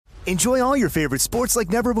Enjoy all your favorite sports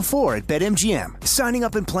like never before at BetMGM. Signing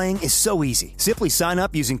up and playing is so easy. Simply sign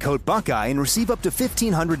up using code Buckeye and receive up to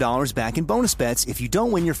 $1,500 back in bonus bets if you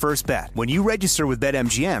don't win your first bet. When you register with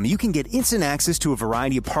BetMGM, you can get instant access to a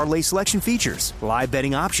variety of parlay selection features, live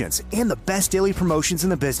betting options, and the best daily promotions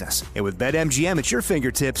in the business. And with BetMGM at your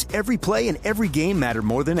fingertips, every play and every game matter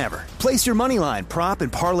more than ever. Place your moneyline, prop,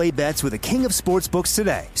 and parlay bets with the king of sportsbooks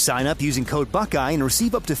today. Sign up using code Buckeye and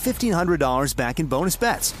receive up to $1,500 back in bonus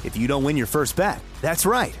bets if you don't win your first bet. That's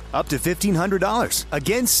right, up to $1,500.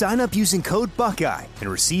 Again, sign up using code Buckeye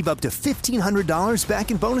and receive up to $1,500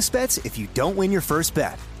 back in bonus bets if you don't win your first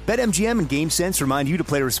bet. BetMGM and GameSense remind you to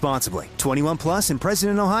play responsibly. 21 plus and present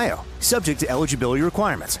in Ohio. Subject to eligibility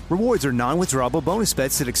requirements. Rewards are non-withdrawable bonus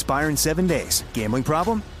bets that expire in 7 days. Gambling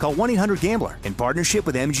problem? Call 1-800-GAMBLER in partnership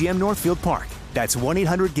with MGM Northfield Park. That's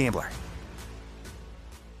 1-800-GAMBLER.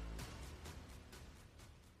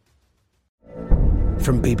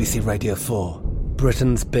 From BBC Radio 4,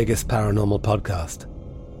 Britain's biggest paranormal podcast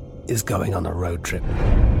is going on a road trip.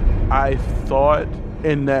 I thought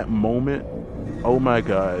in that moment, oh my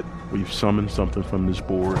God, we've summoned something from this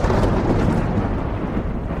board.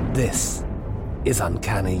 This is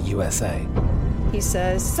Uncanny USA. He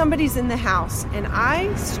says, somebody's in the house, and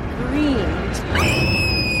I screamed.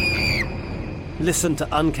 Listen to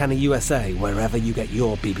Uncanny USA wherever you get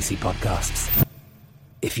your BBC podcasts,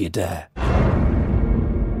 if you dare.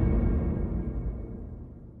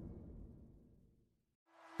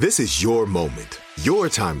 This is your moment, your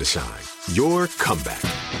time to shine, your comeback.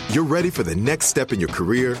 You're ready for the next step in your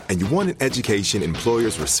career, and you want an education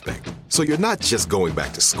employers respect. So you're not just going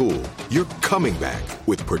back to school, you're coming back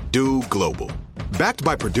with Purdue Global. Backed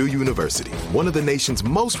by Purdue University, one of the nation's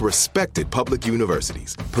most respected public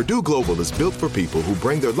universities, Purdue Global is built for people who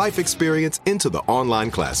bring their life experience into the online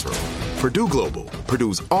classroom. Purdue Global,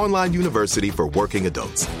 Purdue's online university for working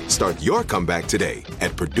adults. Start your comeback today at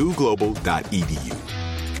purdueglobal.edu.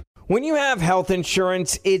 When you have health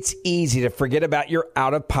insurance, it's easy to forget about your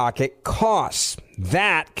out-of-pocket costs.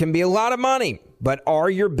 That can be a lot of money, but are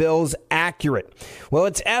your bills accurate? Well,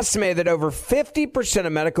 it's estimated that over 50%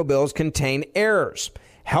 of medical bills contain errors.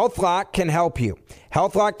 HealthLock can help you.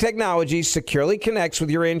 HealthLock technology securely connects with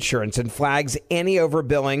your insurance and flags any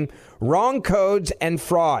overbilling, wrong codes, and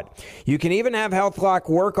fraud. You can even have HealthLock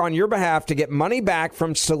work on your behalf to get money back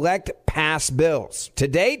from select past bills. To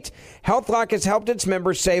date, HealthLock has helped its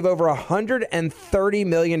members save over $130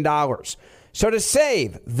 million. So to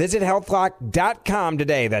save, visit healthlock.com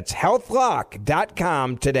today. That's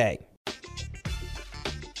healthlock.com today.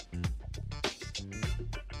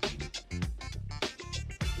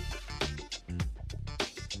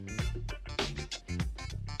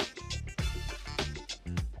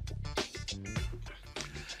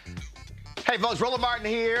 Hey folks, Roland Martin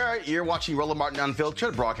here. You're watching Roland Martin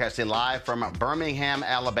Unfiltered, broadcasting live from Birmingham,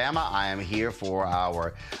 Alabama. I am here for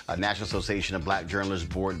our National Association of Black Journalists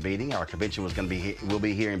board meeting. Our convention will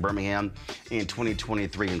be here in Birmingham in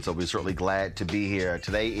 2023, and so we're certainly glad to be here.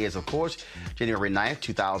 Today is, of course, January 9th,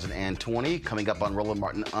 2020, coming up on Roland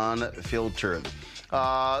Martin Unfiltered.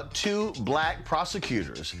 Two black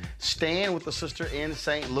prosecutors stand with the sister in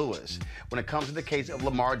St. Louis when it comes to the case of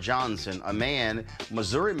Lamar Johnson, a man,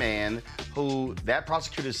 Missouri man, who that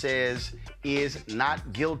prosecutor says is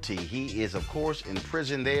not guilty. He is, of course, in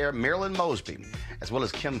prison there. Marilyn Mosby, as well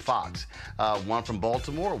as Kim Fox, one from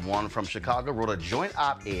Baltimore, one from Chicago, wrote a joint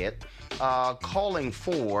op-ed calling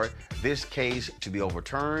for this case to be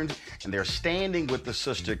overturned, and they're standing with the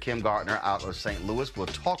sister, Kim Gardner, out of St. Louis. We'll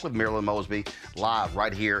talk with Marilyn Mosby live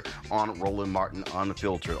right here on Roland Martin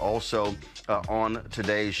Unfiltered. Also on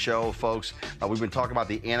today's show, folks, we've been talking about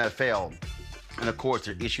the NFL. And, of course,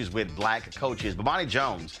 there are issues with black coaches. Bomani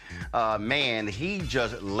Jones, man, he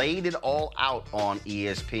just laid it all out on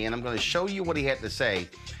ESPN. I'm going to show you what he had to say.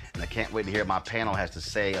 And I can't wait to hear what my panel has to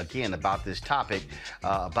say, again, about this topic,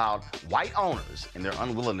 about white owners and their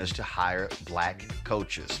unwillingness to hire black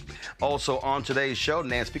coaches. Also on today's show,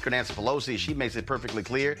 Speaker Nancy Pelosi, she makes it perfectly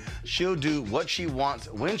clear she'll do what she wants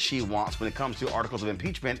when she wants when it comes to articles of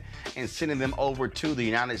impeachment and sending them over to the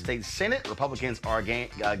United States Senate. Republicans are getting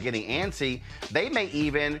antsy. They may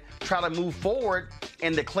even try to move forward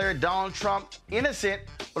and declare Donald Trump innocent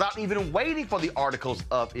without even waiting for the articles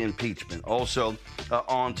of impeachment. Also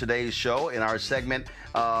on today's show, in our segment,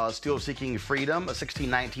 Still Seeking Freedom,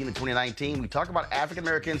 1619 to 2019, we talk about African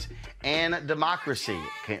Americans and democracy.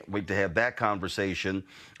 Can't wait to have that conversation.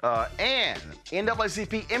 And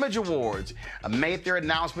NAACP Image Awards made their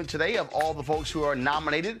announcement today of all the folks who are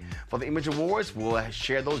nominated for the Image Awards. We'll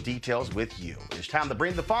share those details with you. It's time to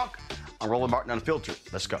bring the funk on Roland Martin Unfiltered.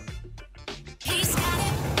 Let's go. He's got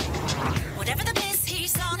it. Whatever the biz,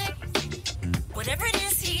 he's on it.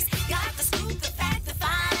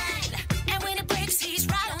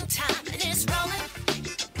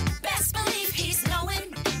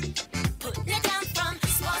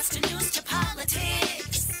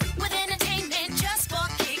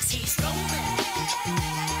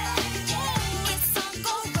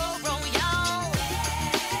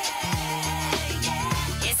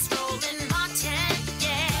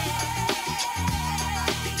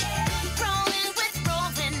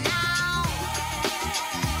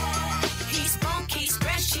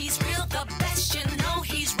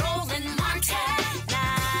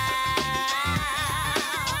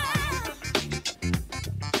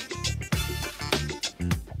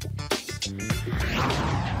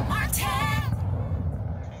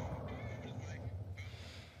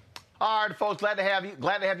 All right, folks, glad to have you.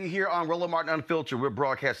 Glad to have you here on Roland Martin Unfiltered. We're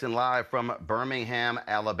broadcasting live from Birmingham,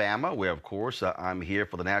 Alabama, where, of course, I'm here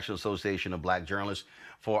for the National Association of Black Journalists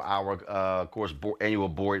for our, of course, annual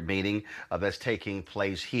board meeting that's taking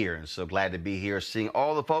place here. And so glad to be here, seeing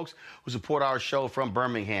all the folks who support our show from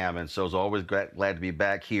Birmingham. And so it's always glad to be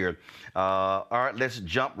back here. All right, let's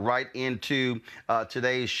jump right into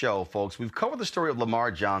today's show, folks. We've covered the story of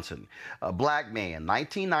Lamar Johnson, a black man,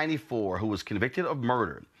 1994, who was convicted of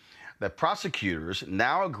murder. The prosecutors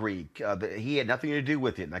now agree that he had nothing to do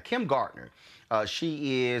with it. Now, Kim Gardner,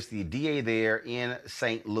 she is the DA there in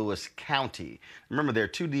St. Louis County. Remember, there are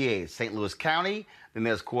two DAs, St. Louis County, then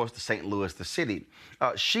there's, of course, the St. Louis, the city.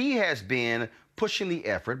 She has been pushing the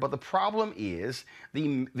effort, but the problem is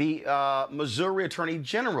the Missouri Attorney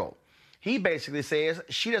General. He basically says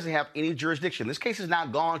she doesn't have any jurisdiction. This case has now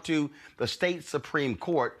gone to the state Supreme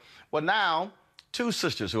Court. Well, now, two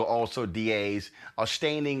sisters who are also DAs are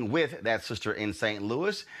standing with that sister in St.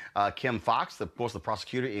 Louis. Kim Foxx, of course, the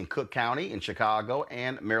prosecutor in Cook County in Chicago,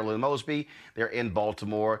 and Marilyn Mosby, they're in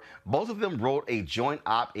Baltimore. Both of them wrote a joint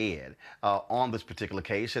op-ed on this particular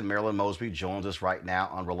case, and Marilyn Mosby joins us right now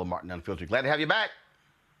on Roland Martin Unfiltered. Glad to have you back.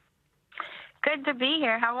 Good to be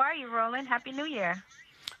here. How are you, Roland? Happy New Year.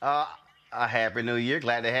 A Happy New Year.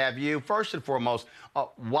 Glad to have you. First and foremost,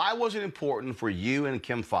 why was it important for you and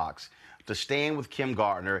Kim Foxx to stand with Kim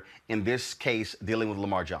Gardner in this case dealing with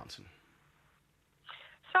Lamar Johnson?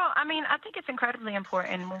 So, I mean, I think it's incredibly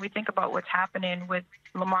important when we think about what's happening with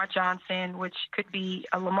Lamar Johnson, which could be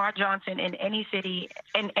a Lamar Johnson in any city,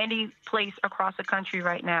 in any place across the country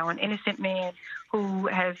right now, an innocent man who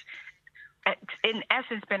has, in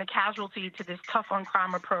essence, been a casualty to this tough on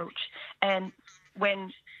crime approach. And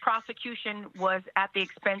when prosecution was at the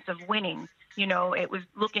expense of winning, you know, it was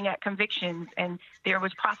looking at convictions and there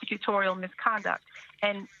was prosecutorial misconduct.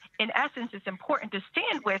 And in essence, it's important to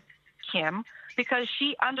stand with Kim because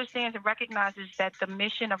she understands and recognizes that the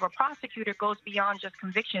mission of a prosecutor goes beyond just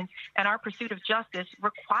convictions, and our pursuit of justice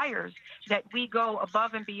requires that we go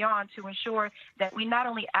above and beyond to ensure that we not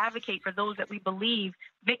only advocate for those that we believe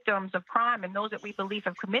victims of crime and those that we believe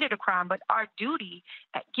have committed a crime, but our duty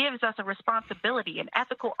gives us a responsibility, an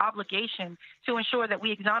ethical obligation to ensure that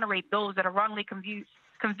we exonerate those that are wrongly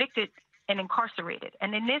convicted and incarcerated.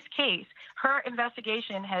 And in this case, her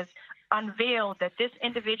investigation has unveiled that this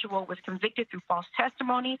individual was convicted through false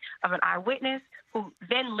testimony of an eyewitness who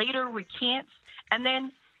then later recants and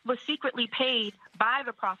then was secretly paid by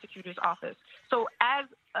the prosecutor's office. So as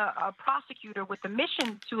a prosecutor with the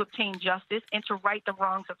mission to obtain justice and to right the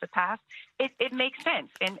wrongs of the past, it makes sense.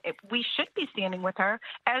 And we should be standing with her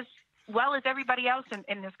as well as everybody else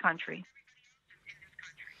in this country.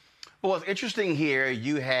 Well, it's interesting here.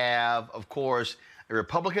 You have, of course, a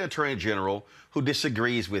Republican Attorney General who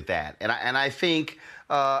disagrees with that. And I think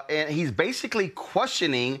and he's basically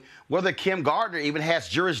questioning whether Kim Gardner even has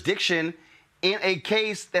jurisdiction in a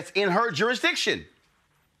case that's in her jurisdiction.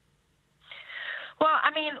 Well,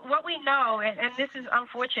 I mean, what we know, and this is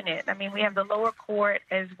unfortunate, I mean, we have the lower court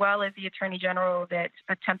as well as the Attorney General that's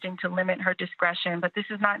attempting to limit her discretion, but this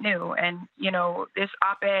is not new. And, you know, this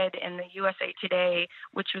op-ed in the USA Today,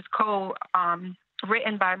 which was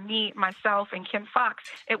written by me, myself, and Kim Foxx,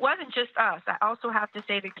 it wasn't just us. I also have to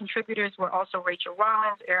say the contributors were also Rachel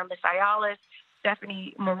Rollins, Aramis Ayala,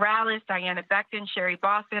 Stephanie Morales, Diana Becton, Sherry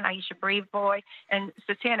Boston, Aisha Braveboy, and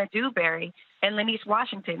Satana Dewberry, and Lenise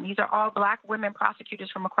Washington. These are all Black women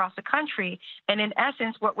prosecutors from across the country. And in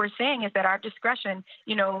essence, what we're saying is that our discretion,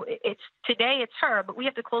 you know, today it's her, but we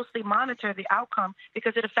have to closely monitor the outcome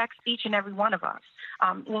because it affects each and every one of us.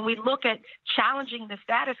 When we look at challenging the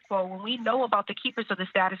status quo, when we know about the keepers of the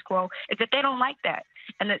status quo, is that they don't like that.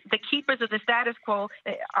 And the keepers of the status quo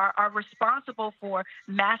are responsible for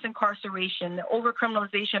mass incarceration, the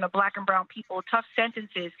overcriminalization of Black and brown people, tough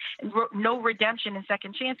sentences, and no redemption and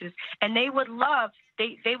second chances. And they would love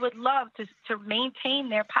to maintain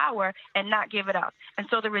their power and not give it up. And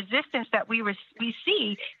so the resistance that we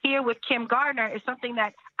see here with Kim Gardner is something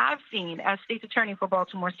that I've seen as state's attorney for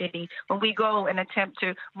Baltimore City when we go and attempt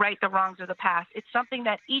to right the wrongs of the past. It's something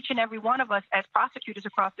that each and every one of us as prosecutors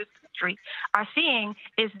across this country are seeing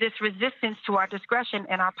is this resistance to our discretion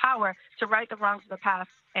and our power to right the wrongs of the past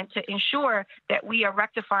and to ensure that we are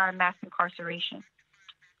rectifying mass incarceration.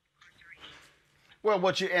 Well,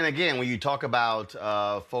 and again, when you talk about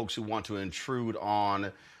folks who want to intrude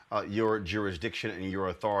on your jurisdiction and your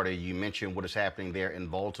authority, you mentioned what is happening there in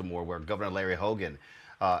Baltimore, where Governor Larry Hogan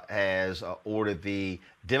has ordered the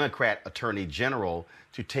Democrat Attorney General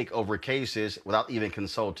to take over cases without even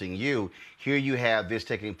consulting you. Here you have this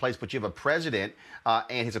taking place, but you have a president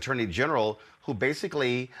and his Attorney General who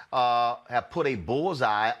basically have put a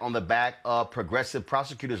bullseye on the back of progressive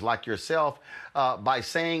prosecutors like yourself by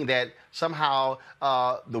saying that somehow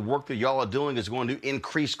the work that y'all are doing is going to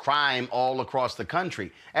increase crime all across the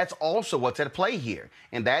country. That's also what's at play here,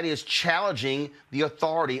 and that is challenging the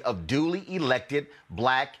authority of duly elected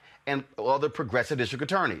black and other progressive district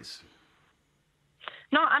attorneys.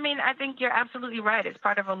 No, I mean, I think you're absolutely right. It's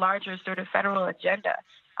part of a larger sort of federal agenda.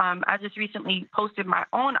 I just recently posted my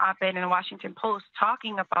own op-ed in the Washington Post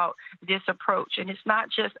talking about this approach. And it's not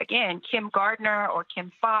just, again, Kim Gardner or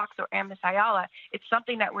Kim Foxx or Amos Ayala. It's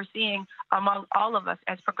something that we're seeing among all of us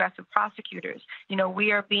as progressive prosecutors. You know,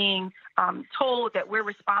 we are being told that we're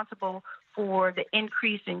responsible for the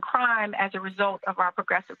increase in crime as a result of our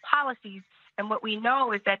progressive policies. And what we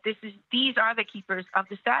know is that these are the keepers of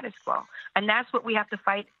the status quo. And that's what we have to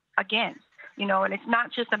fight against. You know, and it's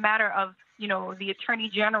not just a matter of, you know, the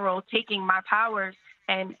Attorney General taking my powers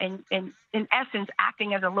and in essence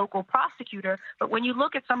acting as a local prosecutor. But when you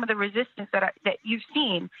look at some of the resistance that you've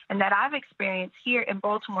seen and that I've experienced here in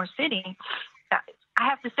Baltimore City, I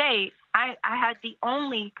have to say, I had the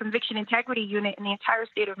only conviction integrity unit in the entire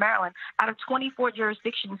state of Maryland out of 24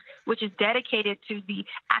 jurisdictions, which is dedicated to the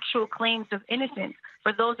actual claims of innocence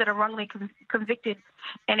for those that are wrongly convicted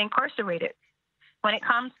and incarcerated. When it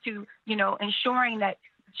comes to, you know, ensuring that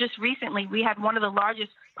just recently we had one of the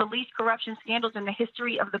largest police corruption scandals in the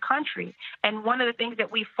history of the country. And one of the things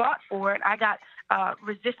that we fought for, and I got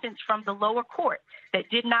resistance from the lower court that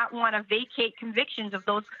did not want to vacate convictions of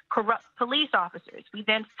those corrupt police officers. We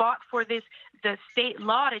then fought for the state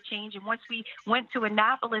law to change. And once we went to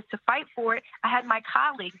Annapolis to fight for it, I had my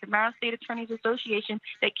colleagues, the Maryland State Attorneys Association,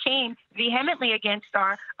 that came vehemently against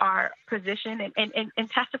our position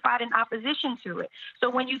and testified in opposition to it. So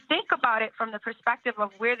when you think about it from the perspective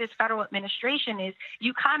of where this federal administration is,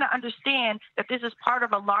 you kind of understand that this is part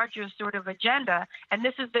of a larger sort of agenda. And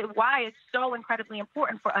this is why it's so incredibly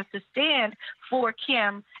important for us to stand for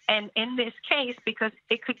Kim and in this case, because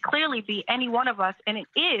it could clearly be any one of us, and it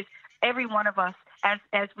is every one of us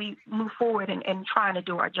as we move forward and trying to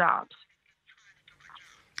do our jobs.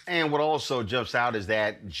 And what also jumps out is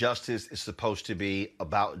that justice is supposed to be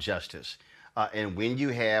about justice. And when you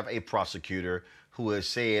have a prosecutor who has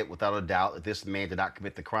said without a doubt that this man did not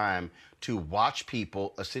commit the crime, to watch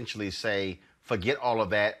people essentially say, forget all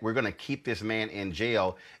of that, we're going to keep this man in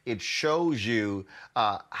jail, it shows you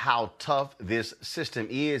how tough this system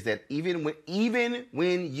is, that even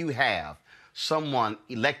when you have someone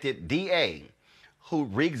elected DA who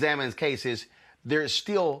reexamines cases, they're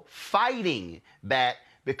still fighting back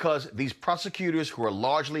because these prosecutors, who are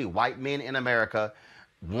largely white men in America,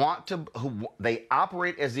 they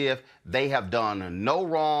operate as if they have done no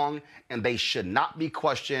wrong and they should not be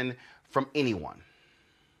questioned from anyone.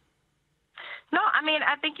 No, I mean,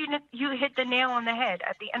 I think you hit the nail on the head.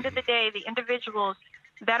 At the end of the day, the individuals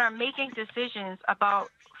that are making decisions about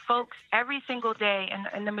folks every single day,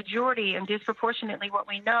 and the majority and disproportionately what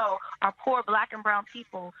we know are poor black and brown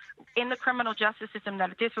people in the criminal justice system that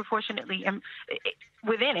are disproportionately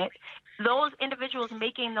within it, those individuals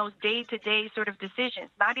making those day-to-day sort of decisions,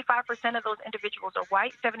 95% of those individuals are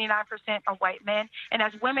white, 79% are white men, and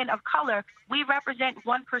as women of color, we represent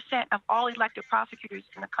 1% of all elected prosecutors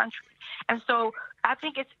in the country. And so I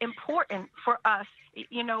think it's important for us,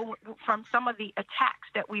 you know, from some of the attacks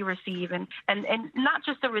that we receive, and not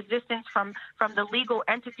just the resistance from the legal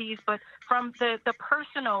entities, but from the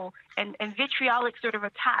personal and vitriolic sort of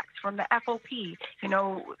attacks from the FOP. You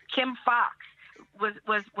know, Kim Foxx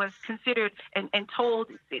was considered and told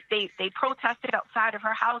they protested outside of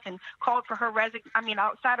her house and called for her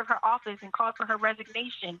outside of her office and called for her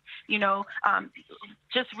resignation. You know,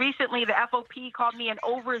 just recently the FOP called me an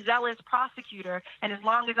overzealous prosecutor, and as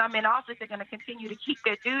long as I'm in office, they're going to continue to keep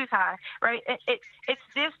their dues high, right? It's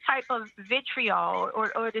this type of vitriol,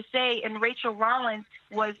 or to say, and Rachel Rollins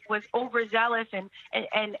was overzealous and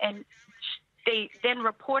they then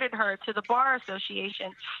reported her to the Bar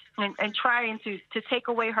Association and trying to take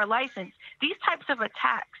away her license. These types of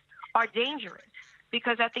attacks are dangerous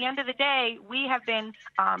because at the end of the day, we have been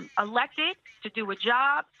elected to do a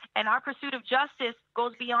job, and our pursuit of justice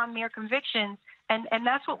goes beyond mere convictions, and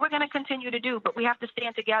that's what we're going to continue to do, but we have to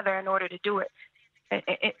stand together in order to do it,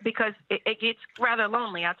 because it gets rather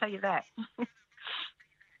lonely, I'll tell you that.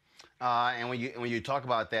 And when you talk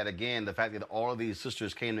about that again, the fact that all of these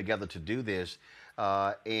sisters came together to do this,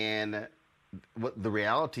 and what the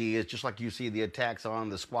reality is, just like you see the attacks on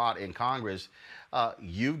the squad in Congress,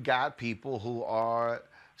 you've got people who are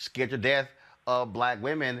scared to death of black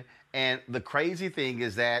women. And the crazy thing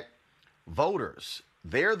is that voters,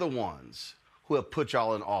 they're the ones who have put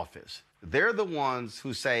y'all in office. They're the ones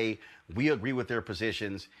who say, we agree with their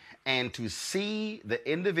positions. And to see the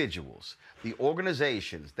individuals, the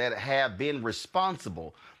organizations that have been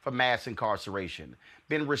responsible for mass incarceration,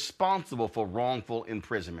 been responsible for wrongful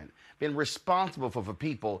imprisonment, been responsible for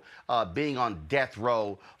people being on death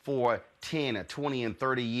row for 10, 20, and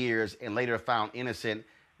 30 years and later found innocent.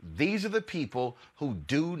 These are the people who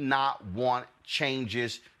do not want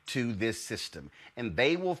changes to this system. And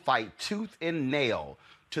they will fight tooth and nail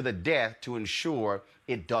to the death to ensure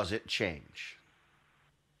it doesn't change.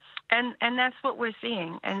 And that's what we're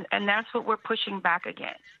seeing, and that's what we're pushing back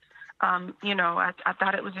against. I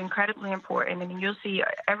thought it was incredibly important, and you'll see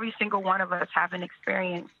every single one of us have an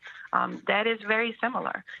experience that is very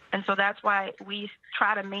similar. And so that's why we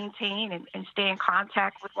try to maintain and stay in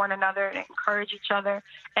contact with one another and encourage each other.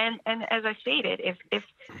 And as I stated, if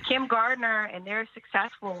Kim Gardner and they're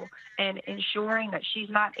successful in ensuring that she's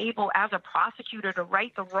not able as a prosecutor to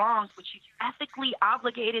right the wrongs, which she's ethically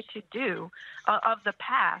obligated to do of the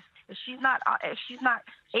past, if she's not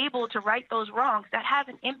able to right those wrongs, that has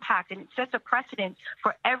an impact, and it sets a precedent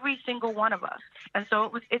for every single one of us. And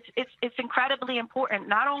so it's incredibly important,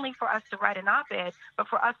 not only for us to write an op-ed, but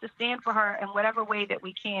for us to stand for her in whatever way that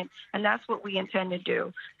we can. And that's what we intend to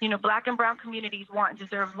do. Black and brown communities want and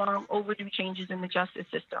deserve long overdue changes in the justice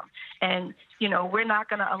system. And, we're not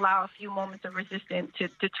going to allow a few moments of resistance to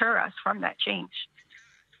deter us from that change.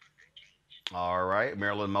 All right,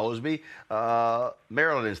 Marilyn Mosby.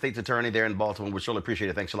 Marilyn, State's Attorney there in Baltimore. We surely appreciate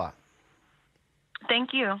it. Thanks a lot.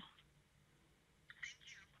 Thank you.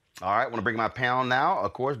 All right, I want to bring my panel now.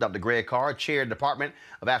 Of course, Dr. Greg Carr, Chair, Department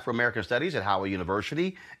of Afro-American Studies at Howard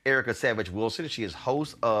University. Erica Savage Wilson, she is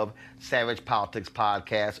host of Savage Politics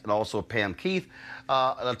Podcast, and also Pam Keith,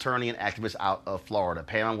 an attorney and activist out of Florida.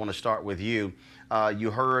 Pam, I want to start with you.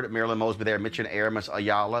 You heard Marilyn Mosby there mention Aramis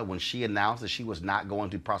Ayala when she announced that she was not going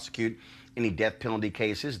to prosecute any death penalty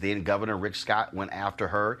cases. Then Governor Rick Scott went after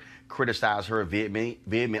her, criticized her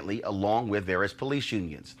vehemently, along with various police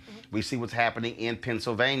unions. We see what's happening in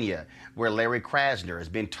Pennsylvania, where Larry Krasner has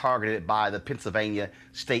been targeted by the Pennsylvania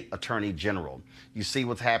State Attorney General. You see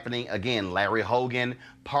what's happening, again, Larry Hogan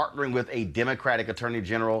partnering with a Democratic Attorney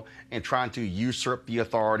General and trying to usurp the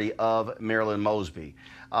authority of Marilyn Mosby.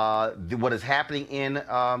 What is happening in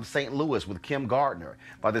St. Louis with Kim Gardner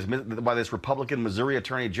by this Republican Missouri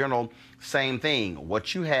Attorney General, same thing.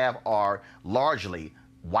 What you have are largely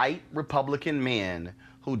white Republican men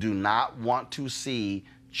who do not want to see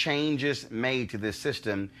changes made to this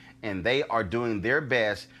system, and they are doing their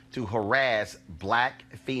best to harass black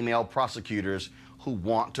female prosecutors who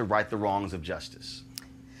want to right the wrongs of justice.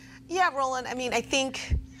 Yeah, Roland, I mean, I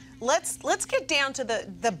think let's get down to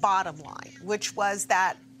the bottom line, which was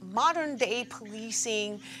that modern day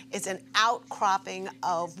policing is an outcropping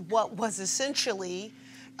of what was essentially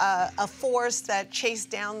a force that chased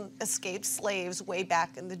down escaped slaves way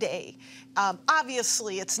back in the day.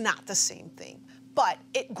 Obviously, it's not the same thing, but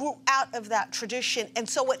it grew out of that tradition. And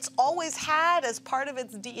so it's always had as part of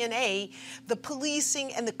its DNA the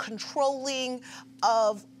policing and the controlling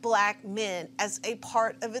of black men as a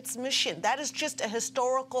part of its mission. That is just a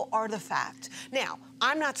historical artifact. Now,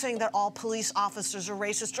 I'm not saying that all police officers are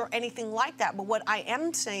racist or anything like that, but what I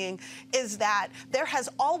am saying is that there has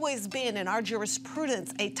always been in our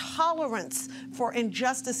jurisprudence a tolerance for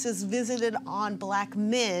injustices visited on black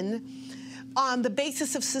men on the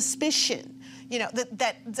basis of suspicion.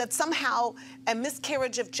 That somehow a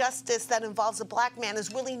miscarriage of justice that involves a black man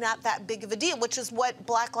is really not that big of a deal, which is what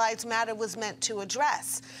Black Lives Matter was meant to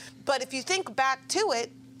address. But if you think back to it,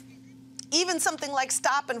 even something like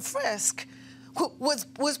stop and frisk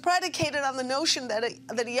was predicated on the notion that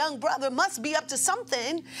a young brother must be up to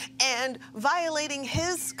something, and violating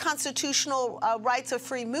his constitutional rights of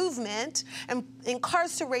free movement and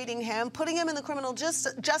incarcerating him, putting him in the criminal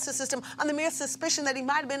justice system on the mere suspicion that he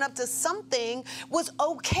might have been up to something was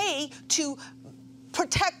okay to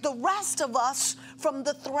protect the rest of us from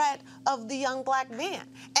the threat of the young black man.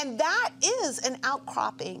 And that is an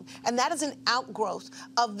outcropping, and that is an outgrowth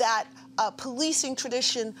of that policing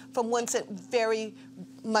tradition from whence it very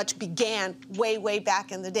much began way, way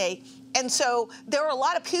back in the day. And so there are a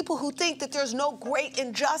lot of people who think that there's no great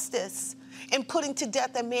injustice in putting to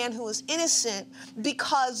death a man who is innocent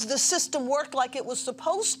because the system worked like it was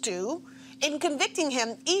supposed to in convicting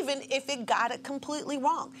him, even if it got it completely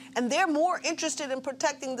wrong. And they're more interested in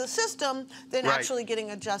protecting the system than actually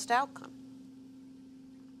getting a just outcome.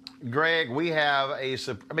 Greg, we have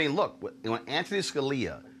look, when Anthony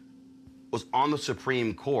Scalia was on the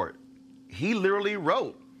Supreme Court, he literally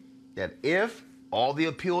wrote that if all the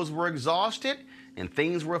appeals were exhausted and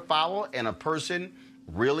things were followed and a person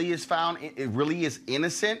really is found, it really is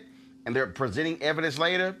innocent, and they're presenting evidence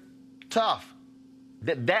later, tough.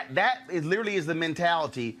 That literally is the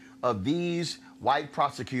mentality of these white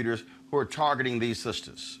prosecutors who are targeting these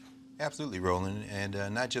sisters. Absolutely, Roland, and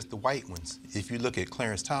not just the white ones. If you look at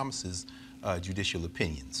Clarence Thomas's judicial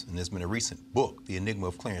opinions, and there's been a recent book, The Enigma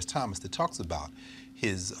of Clarence Thomas, that talks about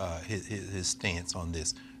his stance on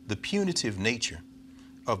this. The punitive nature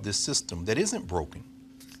of this system that isn't broken,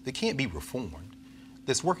 that can't be reformed,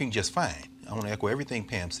 that's working just fine. I want to echo everything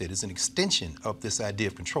Pam said. It's an extension of this idea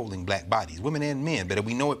of controlling black bodies, women and men, but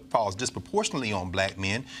we know it falls disproportionately on black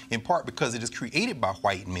men, in part because it is created by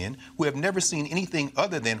white men who have never seen anything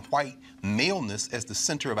other than white maleness as the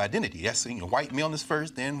center of identity. That's, white maleness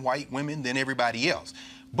first, then white women, then everybody else.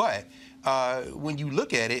 But when you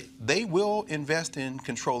look at it, they will invest in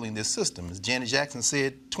controlling this system. As Janet Jackson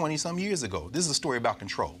said 20-some years ago, this is a story about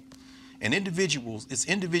control. And it's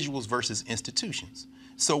individuals versus institutions.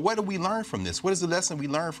 So what do we learn from this? What is the lesson we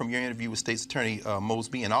learned from your interview with State's Attorney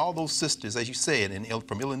Mosby and all those sisters, as you said,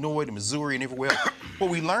 from Illinois to Missouri and everywhere else?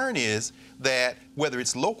 What we learn is that whether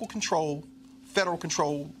it's local control, federal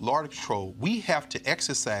control, larger control, we have to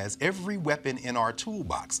exercise every weapon in our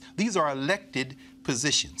toolbox. These are elected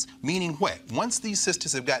positions, meaning what? Once these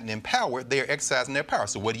sisters have gotten in power, they are exercising their power.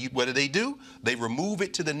 So what do they do? They remove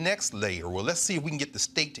it to the next layer. Well, let's see if we can get the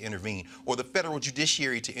state to intervene or the federal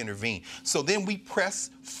judiciary to intervene. So then we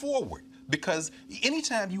press forward, because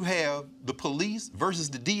anytime you have the police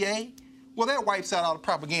versus the DA, well, that wipes out all the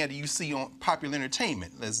propaganda you see on popular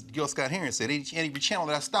entertainment. As Gil Scott-Heron said, every channel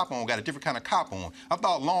that I stop on got a different kind of cop on. I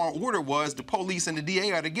thought Law and Order was the police and the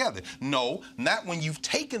DA are together. No, not when you've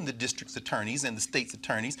taken the district's attorneys and the state's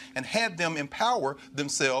attorneys and had them empower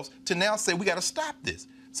themselves to now say, we got to stop this.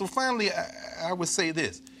 So finally, I would say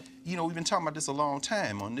this. We've been talking about this a long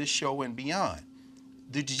time on this show and beyond.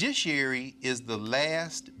 The judiciary is the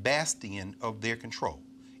last bastion of their control.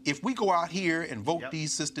 If we go out here and vote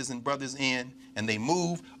these sisters and brothers in and they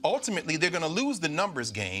move, ultimately they're going to lose the numbers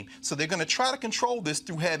game. So they're going to try to control this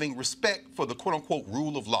through having respect for the quote-unquote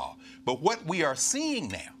rule of law. But what we are seeing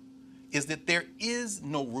now is that there is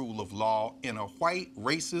no rule of law in a white,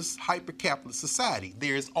 racist, hyper-capitalist society.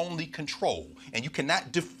 There is only control. And you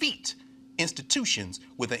cannot defeat institutions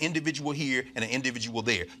with an individual here and an individual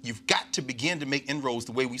there. You've got to begin to make inroads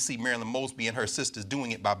the way we see Marilyn Mosby and her sisters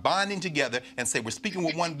doing it, by bonding together and say we're speaking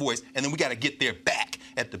with one voice, and then we got to get their back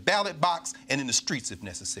at the ballot box and in the streets if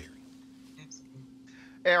necessary.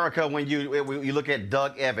 Erica, when you look at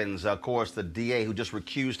Doug Evans, of course, the DA who just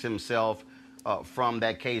recused himself from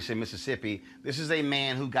that case in Mississippi, this is a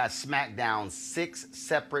man who got smacked down 6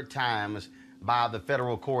 separate times by the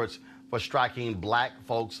federal courts for striking black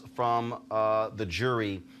folks from the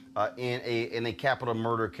jury in a capital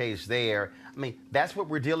murder case there. I mean, that's what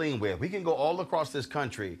we're dealing with. We can go all across this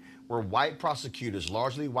country where white prosecutors,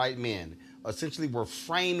 largely white men, essentially were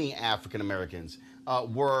framing African Americans,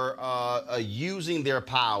 were using their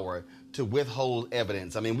power to withhold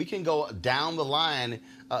evidence. I mean, we can go down the line.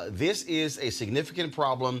 This is a significant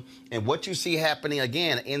problem. And what you see happening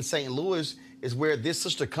again in St. Louis is where this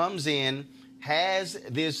sister comes in, has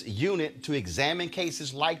this unit to examine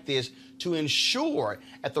cases like this to ensure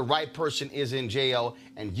that the right person is in jail.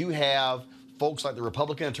 And you have folks like the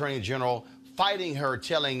Republican Attorney General fighting her,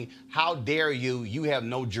 telling, how dare you, you have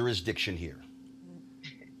no jurisdiction here.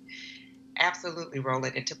 Absolutely,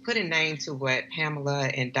 Roland. And to put a name to what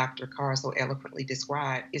Pamela and Dr. Carr so eloquently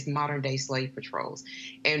described is modern day slave patrols.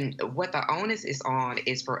 And what the onus is on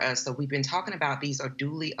is for us. So we've been talking about these are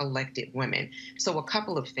duly elected women. So a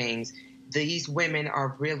couple of things. These women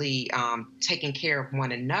are really taking care of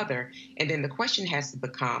one another. And then the question has to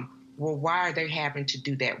become, well, why are they having to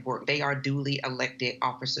do that work? They are duly elected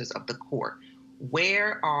officers of the court.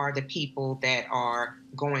 Where are the people that are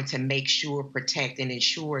going to make sure, protect, and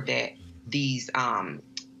ensure that these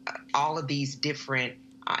all of these different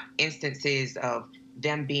instances of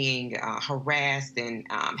them being harassed and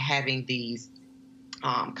having these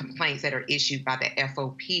complaints that are issued by the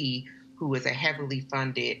FOP, who is a heavily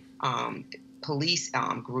funded police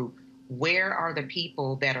group, where are the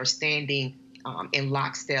people that are standing in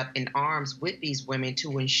lockstep in arms with these women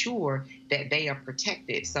to ensure that they are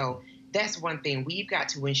protected? So that's one thing. We've got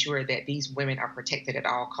to ensure that these women are protected at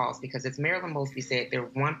all costs, because as Marilyn Mosby said, they're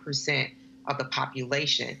 1% of the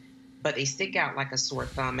population, but they stick out like a sore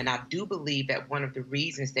thumb. And I do believe that one of the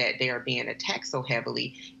reasons that they are being attacked so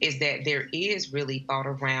heavily is that there is really thought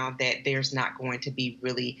around that there's not going to be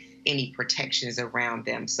really any protections around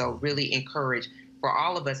them. So really encourage for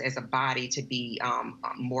all of us as a body to be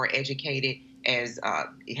more educated as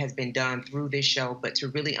it has been done through this show, but to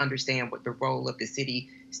really understand what the role of the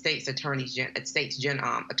state's attorneys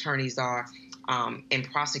are, and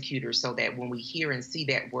prosecutors, so that when we hear and see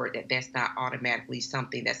that word, that's not automatically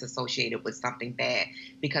something that's associated with something bad,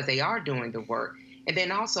 because they are doing the work. And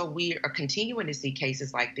then also we are continuing to see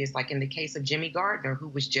cases like this, like in the case of Jimmy Gardner, who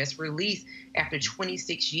was just released after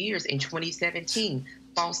 26 years in 2017,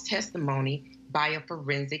 false testimony by a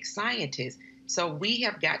forensic scientist. So we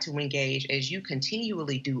have got to engage, as you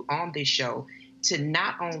continually do on this show, to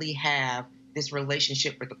not only have this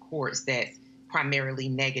relationship with the courts that's primarily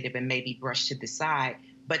negative and maybe brushed to the side,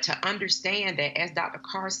 but to understand that, as Dr.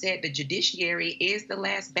 Carr said, the judiciary is the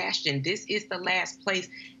last bastion. This is the last place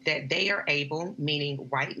that they are able, meaning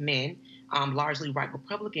white men, largely white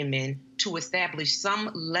Republican men, to establish some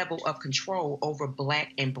level of control over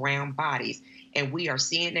Black and brown bodies. And we are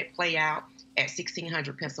seeing it play out at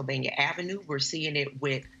 1600 Pennsylvania Avenue. We're seeing it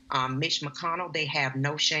with Mitch McConnell. They have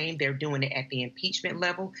no shame. They're doing it at the impeachment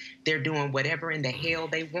level. They're doing whatever in the hell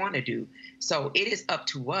they want to do. So it is up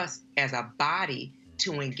to us as a body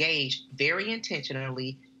to engage very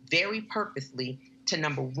intentionally, very purposely, to,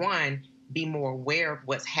 number one, be more aware of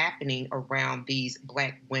what's happening around these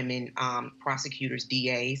Black women prosecutors,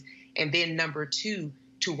 DAs, and then number two,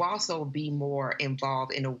 to also be more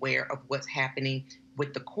involved and aware of what's happening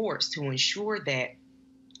with the courts, to ensure that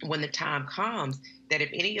when the time comes, that if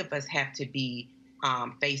any of us have to be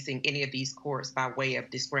facing any of these courts by way of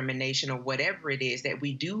discrimination or whatever it is, that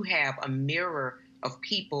we do have a mirror of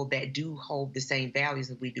people that do hold the same values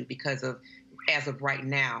that we do, because of, as of right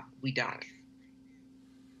now, we don't.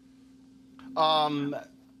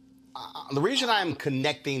 The reason I'm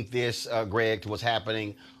connecting this, Greg, to what's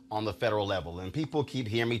happening on the federal level, and people keep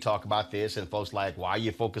hearing me talk about this, and folks like, why are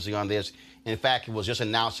you focusing on this? In fact, it was just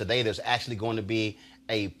announced today there's actually going to be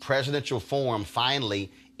a presidential forum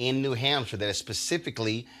finally in New Hampshire that is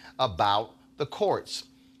specifically about the courts.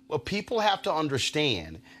 What people have to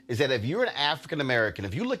understand is that if you're an African American,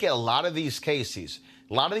 if you look at a lot of these cases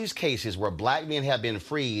where Black men have been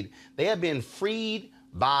freed, they have been freed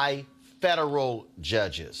by federal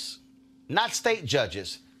judges, not state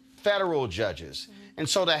judges, federal judges. Mm-hmm. And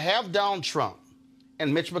so to have Donald Trump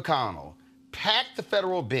and Mitch McConnell pack the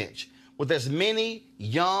federal bench with as many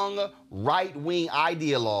young right-wing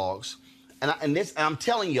ideologues, and I'm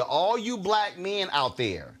telling you, all you Black men out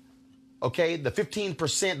there, okay, the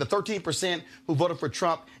 15%, the 13% who voted for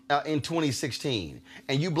Trump in 2016,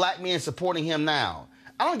 and you Black men supporting him now,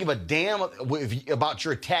 I don't give a damn about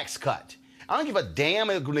your tax cut. I don't give a damn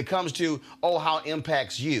when it comes to, how it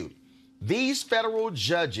impacts you. These federal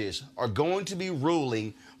judges are going to be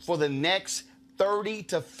ruling for the next 30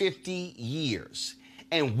 to 50 years.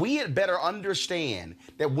 And we had better understand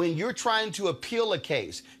that when you're trying to appeal a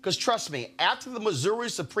case, because trust me, after the Missouri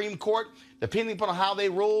Supreme Court, depending upon how they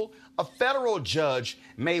rule, a federal judge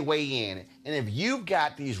may weigh in. And if you've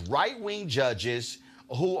got these right-wing judges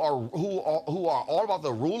who are all about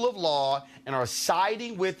the rule of law and are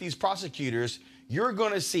siding with these prosecutors, you're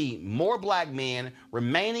going to see more Black men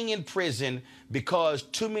remaining in prison because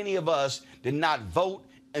too many of us did not vote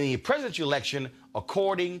in the presidential election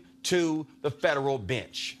according to the federal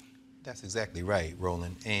bench. That's exactly right,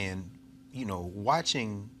 Roland. And,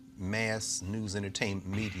 watching mass news entertainment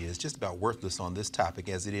media is just about worthless on this topic,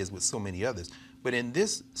 as it is with so many others. But in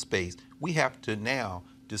this space, we have to now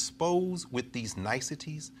dispose with these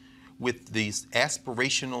niceties, with these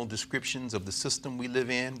aspirational descriptions of the system we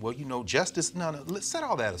live in. Well, justice, no, let's set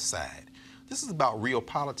all that aside. This is about real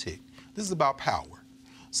politics. This is about power.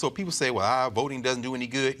 So people say, well, voting doesn't do any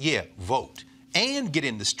good. Yeah, vote and get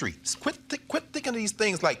in the streets. Quit thinking of these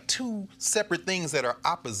things like two separate things that are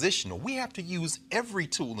oppositional. We have to use every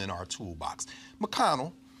tool in our toolbox.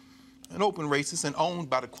 McConnell, an open racist and owned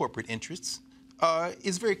by the corporate interests,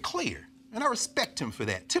 is very clear. And I respect him for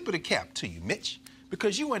that. Tip of the cap to you, Mitch,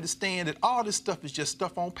 because you understand that all this stuff is just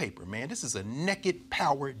stuff on paper, man. This is a naked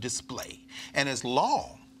power display. And as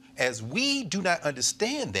long as we do not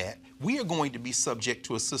understand that, we are going to be subject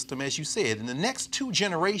to a system, as you said, in the next 2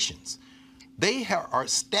 generations. They are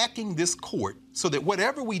stacking this court so that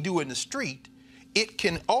whatever we do in the street, it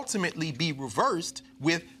can ultimately be reversed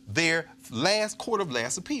with their last court of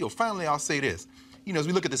last appeal. Finally, I'll say this. As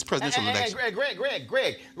we look at this presidential election.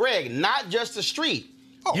 Greg, not just the street.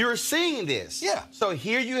 Oh. You're seeing this. Yeah. So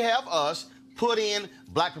here you have us put in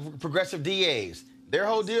Black progressive DAs. Their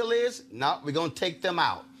whole deal is, no, we're going to take them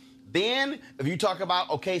out. Then, if you talk about,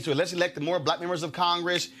 okay, so let's elect more Black members of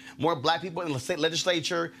Congress, more Black people in the state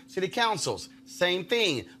legislature, city councils. Same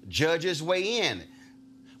thing. Judges weigh in.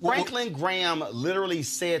 Franklin Graham literally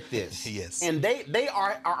said this. Yes. And they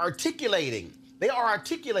are articulating.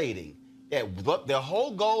 Yeah, look, their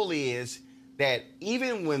whole goal is that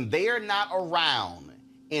even when they're not around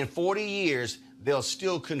in 40 years, they'll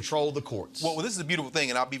still control the courts. Well, this is a beautiful thing,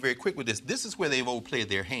 and I'll be very quick with this. This is where they've overplayed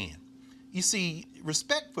their hand. You see,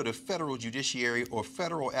 respect for the federal judiciary or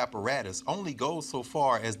federal apparatus only goes so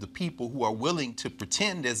far as the people who are willing to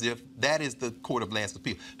pretend as if that is the court of last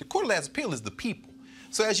appeal. The court of last appeal is the people.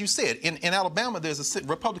 So as you said, in Alabama, there's a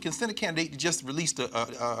Republican Senate candidate that just released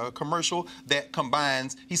a commercial that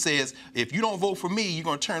combines, he says, if you don't vote for me, you're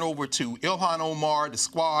going to turn over to Ilhan Omar, the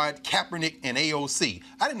Squad, Kaepernick, and AOC.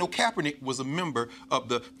 I didn't know Kaepernick was a member of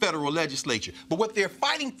the federal legislature. But what they're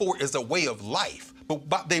fighting for is a way of life.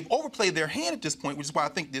 But they've overplayed their hand at this point, which is why I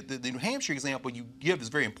think that the New Hampshire example you give is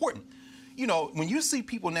very important. You know, when you see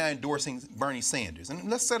people now endorsing Bernie Sanders, and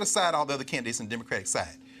let's set aside all the other candidates on the Democratic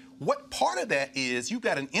side, what part of that is you've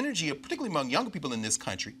got an energy, particularly among younger people in this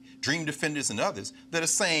country, Dream Defenders and others, that are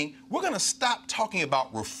saying, we're going to stop talking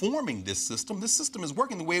about reforming this system. This system is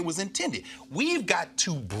working the way it was intended. We've got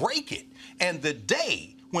to break it. And the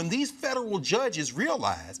day when these federal judges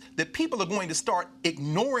realize that people are going to start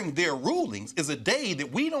ignoring their rulings is a day that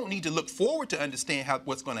we don't need to look forward to understand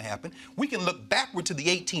what's going to happen. We can look backward to the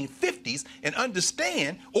 1850s and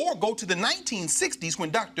understand, or go to the 1960s when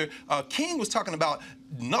Dr. King was talking about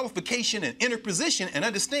nullification and interposition, and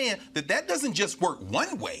understand that that doesn't just work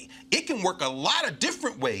one way. It can work a lot of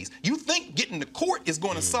different ways. You think getting to court is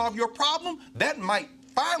going to solve your problem? That might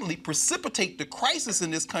finally precipitate the crisis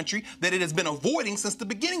in this country that it has been avoiding since the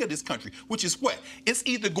beginning of this country, which is what? It's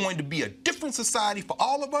either going to be a different society for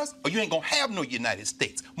all of us, or you ain't going to have no United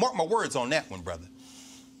States. Mark my words on that one, brother.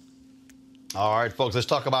 All right, folks, let's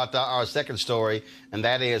talk about our second story, and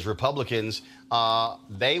that is Republicans.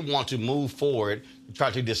 They want to move forward to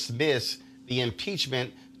try to dismiss the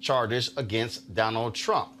impeachment charges against Donald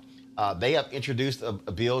Trump. They have introduced a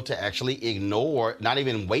bill to actually ignore, not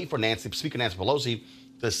even wait for Speaker Nancy Pelosi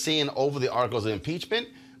to send over the articles of impeachment.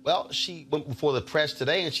 Well, she went before the press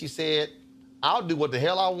today and she said, I'll do what the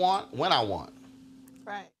hell I want when I want.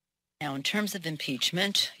 Right. Now, in terms of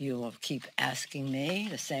impeachment, you will keep asking me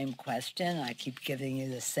the same question. I keep giving you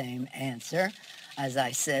the same answer. As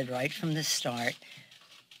I said right from the start,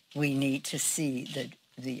 we need to see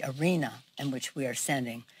the arena in which we are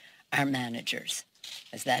sending our managers.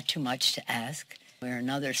 Is that too much to ask? Where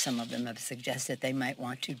another, some of them have suggested they might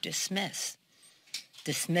want to dismiss.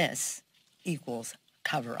 Dismiss equals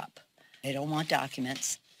cover up. They don't want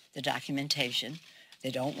documents, the documentation. They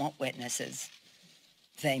don't want witnesses.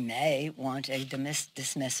 They may want a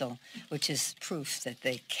dismissal, which is proof that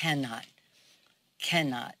they cannot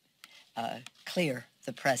clear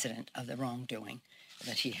the president of the wrongdoing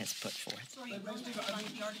that he has put forth. So are you holding the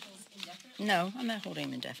articles indefinitely? No, I'm not holding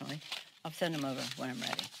them indefinitely. I'll send them over when I'm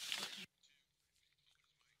ready.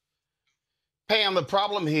 Pam, the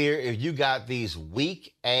problem here is you got these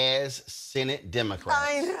weak-ass Senate Democrats.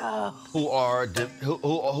 I know. Who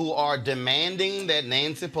are demanding that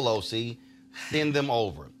Nancy Pelosi send them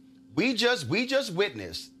over. We just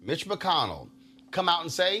witnessed Mitch McConnell come out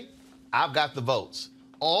and say, I've got the votes.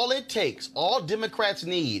 All it takes, all Democrats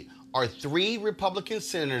need, are 3 Republican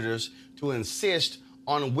senators to insist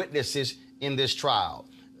on witnesses in this trial.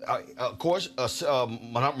 Of course,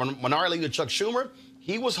 Minority Leader Chuck Schumer,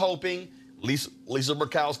 he was hoping Lisa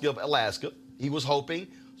Murkowski of Alaska, he was hoping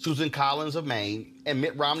Susan Collins of Maine and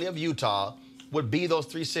Mitt Romney of Utah would be those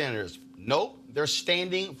 3 senators. Nope, they're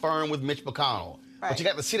standing firm with Mitch McConnell. Right. But you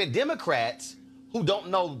got the Senate Democrats who don't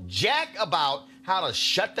know jack about how to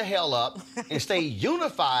shut the hell up and stay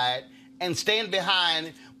unified and stand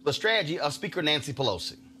behind the strategy of Speaker Nancy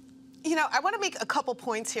Pelosi. You know, I want to make a couple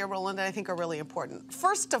points here, Roland, that I think are really important.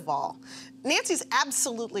 First of all, Nancy's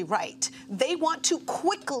absolutely right. They want to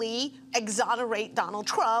quickly exonerate Donald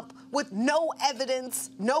Trump with no evidence,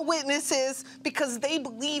 no witnesses, because they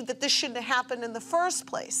believe that this shouldn't have happened in the first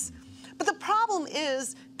place. But the problem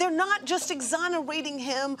is they're not just exonerating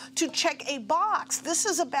him to check a box. This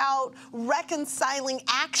is about reconciling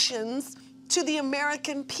actions to the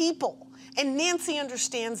American people. And Nancy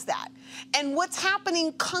understands that. And what's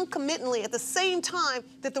happening concomitantly at the same time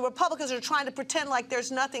that the Republicans are trying to pretend like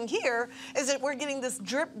there's nothing here is that we're getting this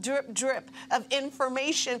drip, drip, drip of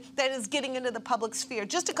information that is getting into the public sphere.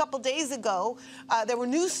 Just a couple days ago, there were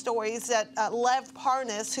news stories that Lev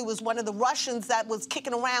Parnas, who was one of the Russians that was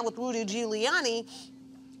kicking around with Rudy Giuliani,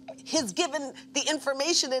 has given the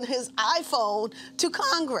information in his iPhone to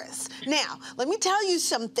Congress. Now, let me tell you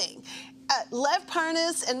something. Lev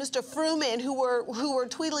Parnas and Mr. Fruman, who were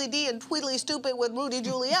Tweedledee and Tweedly stupid with Rudy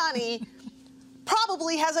Giuliani,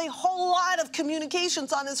 probably has a whole lot of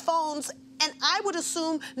communications on his phones And I would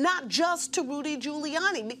assume not just to Rudy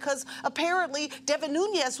Giuliani, because apparently Devin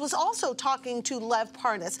Nunes was also talking to Lev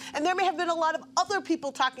Parnas. And there may have been a lot of other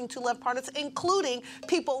people talking to Lev Parnas, including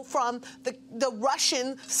people from the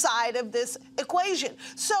Russian side of this equation.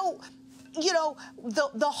 So, you know,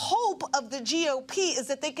 the hope of the GOP is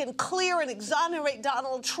that they can clear and exonerate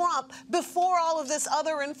Donald Trump before all of this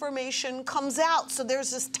other information comes out. So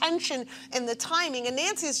there's this tension in the timing. And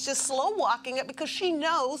Nancy is just slow walking it because she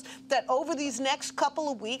knows that over these next couple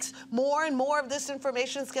of weeks, more and more of this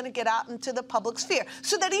information is going to get out into the public sphere.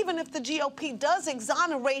 So that even if the GOP does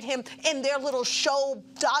exonerate him in their little show,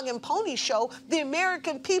 dog and pony show, the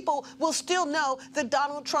American people will still know that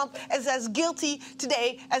Donald Trump is as guilty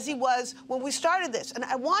today as he was when we started this. And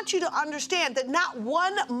I want you to understand that not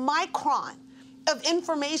one micron of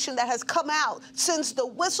information that has come out since the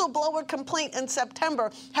whistleblower complaint in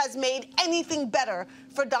September has made anything better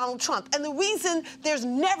for Donald Trump. And the reason there's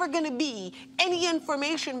never going to be any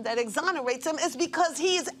information that exonerates him is because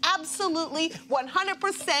he is absolutely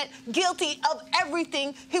 100% guilty of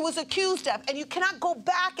everything he was accused of. And you cannot go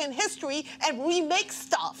back in history and remake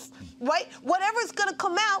stuff, right? Whatever's going to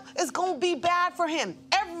come out is going to be bad for him.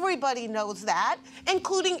 Everybody knows that,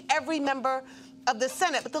 including every member of the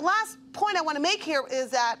Senate. But the last point I want to make here is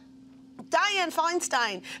that Dianne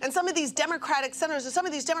Feinstein and some of these Democratic senators and some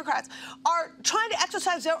of these Democrats are trying to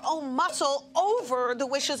exercise their own muscle over the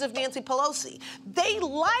wishes of Nancy Pelosi. They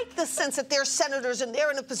like the sense that they're senators and they're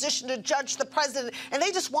in a position to judge the president, and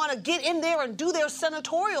they just want to get in there and do their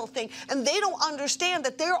senatorial thing. And they don't understand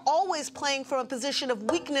that they're always playing from a position of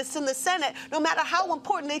weakness in the Senate, no matter how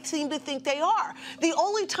important they seem to think they are. The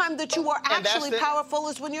only time that you are actually powerful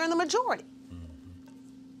is when you're in the majority.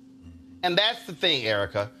 And that's the thing,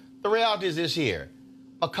 Erica. The reality is this here.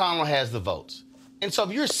 McConnell has the votes. And so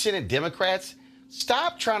if you're Senate Democrats,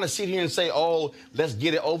 stop trying to sit here and say, oh, let's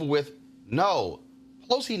get it over with. No.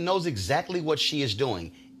 Pelosi knows exactly what she is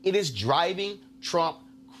doing. It is driving Trump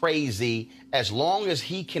crazy as long as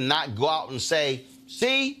he cannot go out and say,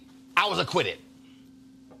 see, I was acquitted.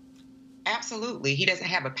 Absolutely. He doesn't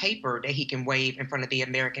have a paper that he can wave in front of the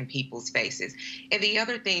American people's faces. And the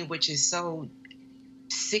other thing, which is so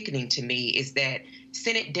sickening to me, is that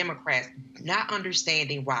Senate Democrats not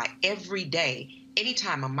understanding why every day,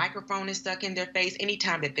 anytime a microphone is stuck in their face,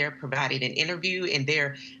 anytime that they're provided an interview and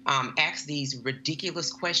they're asked these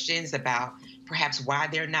ridiculous questions about perhaps why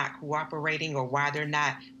they're not cooperating or why they're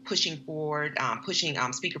not pushing forward, pushing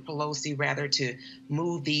Speaker Pelosi rather to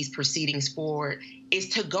move these proceedings forward, is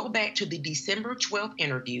to go back to the December 12th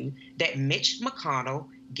interview that Mitch McConnell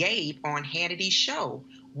gave on Hannity's show,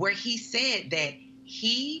 where he said that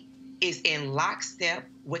he is in lockstep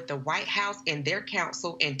with the White House and their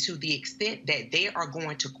counsel, and to the extent that they are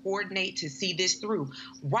going to coordinate to see this through.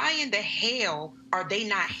 Why in the hell are they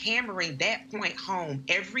not hammering that point home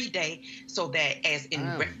every day so that as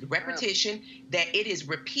in repetition, that it is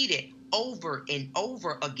repeated over and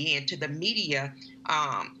over again to the media,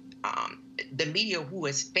 who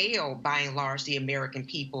has failed by and large the American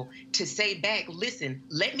people, to say back, listen,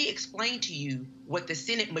 let me explain to you what the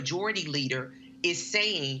Senate Majority Leader is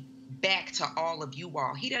saying back to all of you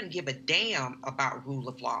all. He doesn't give a damn about rule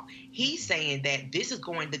of law. He's saying that this is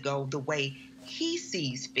going to go the way he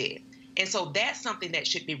sees fit. And so that's something that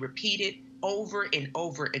should be repeated over and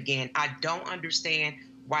over again. I don't understand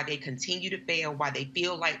why they continue to fail, why they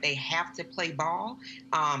feel like they have to play ball.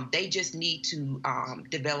 They just need to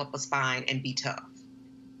develop a spine and be tough.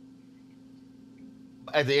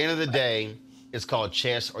 At the end of the day, it's called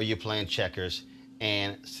chess or you're playing checkers.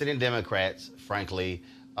 And sitting Democrats, frankly,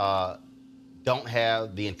 don't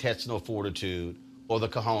have the intestinal fortitude or the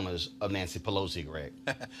cojones of Nancy Pelosi, Greg.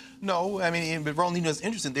 No, I mean, but Ron, it's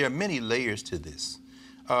interesting. There are many layers to this.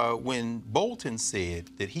 When Bolton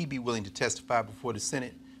said that he'd be willing to testify before the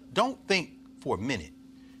Senate, don't think for a minute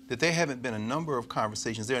that there haven't been a number of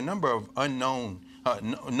conversations. There are a number of known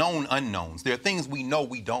unknowns. There are things we know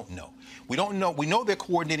we don't know. We don't know. We know they're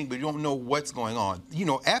coordinating, but we don't know what's going on. You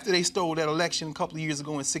know, after they stole that election a couple of years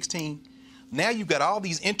ago in 2016, now you've got all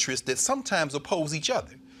these interests that sometimes oppose each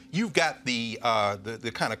other. You've got the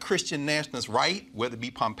kind of Christian nationalist right, whether it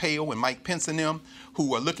be Pompeo and Mike Pence and them,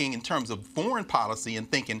 who are looking in terms of foreign policy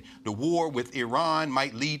and thinking the war with Iran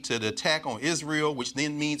might lead to the attack on Israel, which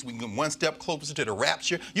then means we can get one step closer to the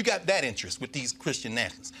rapture. You got that interest with these Christian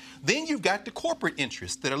nationalists. Then you've got the corporate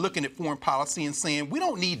interests that are looking at foreign policy and saying, we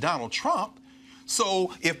don't need Donald Trump.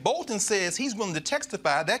 So if Bolton says he's willing to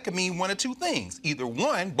testify, that could mean one of two things. Either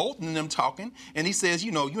one, Bolton and them talking, and he says,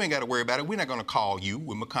 you know, you ain't got to worry about it. We're not going to call you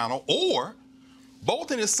with McConnell. Or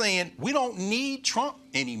Bolton is saying we don't need Trump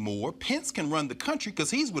anymore. Pence can run the country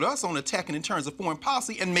because he's with us on attacking in terms of foreign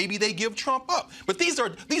policy, and maybe they give Trump up. But these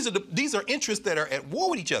are interests that are at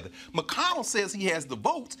war with each other. McConnell says he has the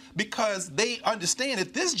votes because they understand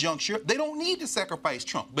at this juncture they don't need to sacrifice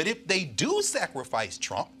Trump. But if they do sacrifice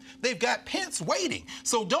Trump, they've got Pence waiting.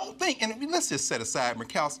 So don't think, and let's just set aside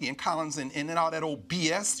Murkowski and Collins and all that old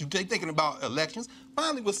BS. You're thinking about elections.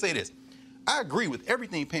 Finally, we'll say this. I agree with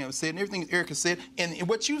everything Pam said and everything Erica said and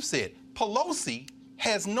what you said. Pelosi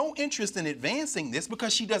has no interest in advancing this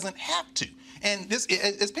because she doesn't have to. And this,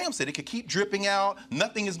 as Pam said, it could keep dripping out.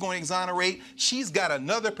 Nothing is going to exonerate. She's got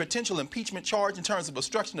another potential impeachment charge in terms of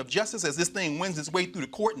obstruction of justice as this thing wins its way through the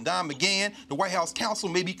court. And Don McGahn, the White House counsel,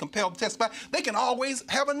 may be compelled to testify. They can always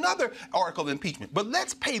have another article of impeachment. But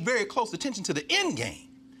let's pay very close attention to the end game.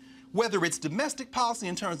 Whether it's domestic policy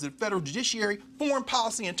in terms of the federal judiciary, foreign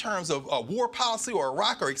policy in terms of war policy or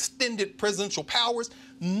Iraq or extended presidential powers,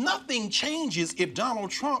 nothing changes if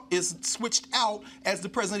Donald Trump is switched out as the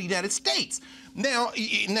president of the United States. Now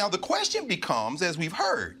the question becomes, as we've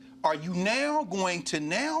heard, are you now going to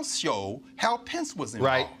now show how Pence was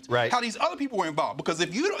involved? Right. How these other people were involved? Because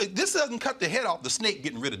if this doesn't cut the head off the snake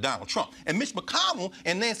getting rid of Donald Trump. And Mitch McConnell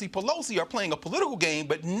and Nancy Pelosi are playing a political game,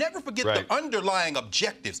 but never forget the underlying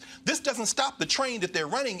objectives. This doesn't stop the train that they're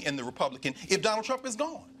running in the Republican if Donald Trump is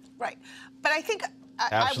gone. Right. But I think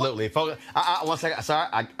absolutely. Folks, one second.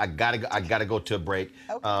 Sorry, I gotta go to a break.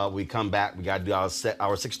 Okay. We come back. We gotta do our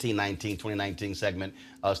 2019 segment.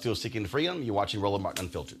 Still Seeking Freedom. You're watching Roland Martin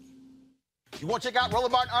Unfiltered. You want to check out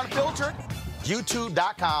Roland Martin Unfiltered?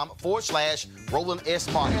 YouTube.com/Roland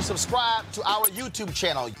S. Martin. And subscribe to our YouTube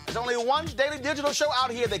channel. There's only one daily digital show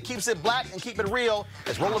out here that keeps it black and keep it real.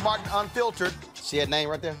 It's Roland Martin Unfiltered. See that name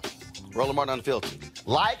right there? Roland Martin Unfiltered.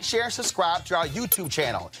 Like, share, and subscribe to our YouTube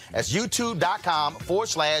channel. That's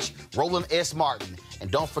YouTube.com/Roland S. Martin.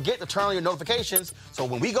 And don't forget to turn on your notifications so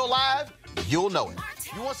when we go live, you'll know it.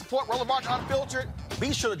 You want to support Roland Martin Unfiltered?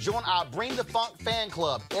 Be sure to join our Bring the Funk fan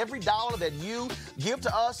club. Every dollar that you give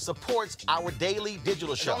to us supports our daily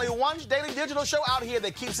digital show. There's only one daily digital show out here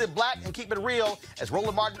that keeps it black and keep it real. It's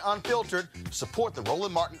Roland Martin Unfiltered. Support the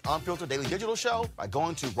Roland Martin Unfiltered daily digital show by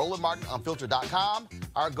going to RolandMartinUnfiltered.com.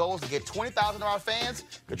 Our goal is to get 20,000 of our fans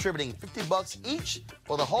contributing $50 each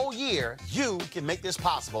for the whole year. You can make this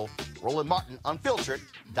possible.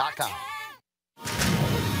 RolandMartinUnfiltered.com.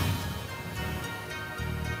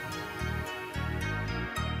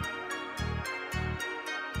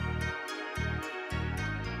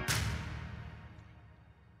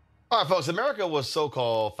 All right, folks, America was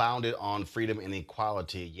so-called founded on freedom and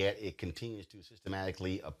equality, yet it continues to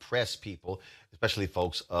systematically oppress people, especially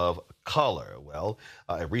folks of color. Well,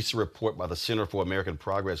 a recent report by the Center for American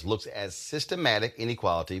Progress looks at systematic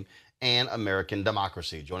inequality and American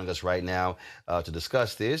democracy. Joining us right now to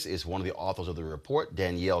discuss this is one of the authors of the report,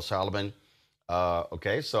 Danielle Solomon.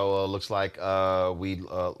 Looks like we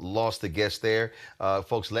lost the guest there.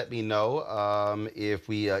 Folks, let me know if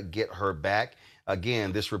we get her back.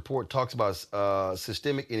 Again, this report talks about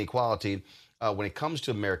systemic inequality when it comes to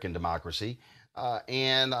American democracy.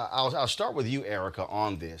 And I'll start with you, Erica,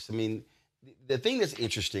 on this. I mean, the thing that's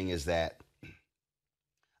interesting is that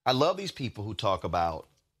I love these people who talk about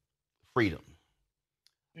freedom.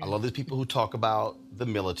 I love these people who talk about the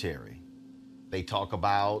military. They talk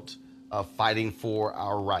about fighting for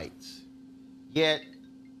our rights. Yet,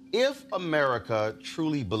 if America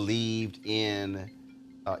truly believed in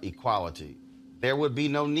equality, there would be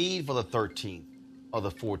no need for the 13th or the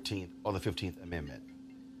 14th or the 15th Amendment.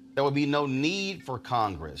 There would be no need for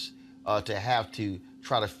Congress to have to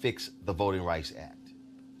try to fix the Voting Rights Act.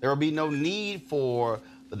 There would be no need for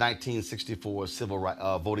the 1964 Civil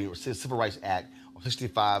Rights Act or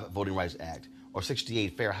 65 Voting Rights Act or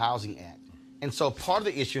 68 Fair Housing Act. And so part of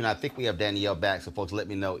the issue, and I think we have Danielle back, so folks, let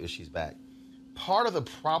me know if she's back. Part of the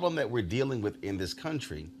problem that we're dealing with in this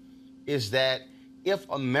country is that if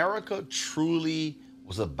America truly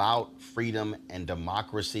was about freedom and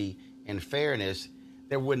democracy and fairness,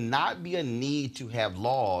 there would not be a need to have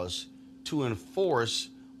laws to enforce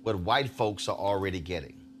what white folks are already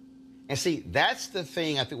getting. And see, that's the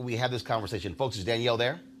thing I think when we have this conversation. Folks, is Danielle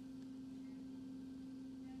there?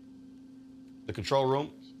 The control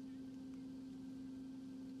room?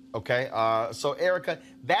 Okay, so Erica,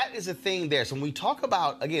 that is the thing there. So when we talk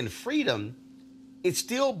about, again, freedom, it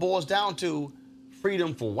still boils down to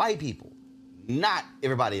freedom for white people, not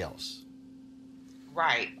everybody else.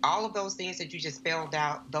 Right. All of those things that you just spelled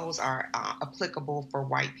out, those are applicable for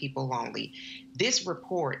white people only. This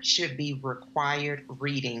report should be required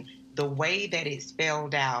reading. The way that it's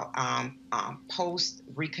spelled out,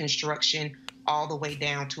 post-Reconstruction, all the way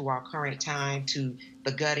down to our current time, to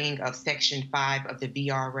the gutting of Section 5 of the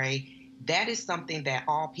VRA. That is something that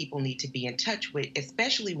all people need to be in touch with,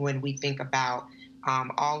 especially when we think about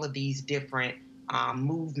all of these different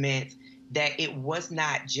movements, that it was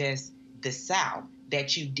not just the South,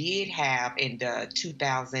 that you did have in the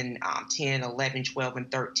 2010, 11, 12,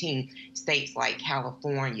 and 13, states like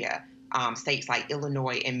California, states like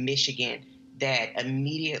Illinois and Michigan that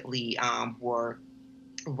immediately were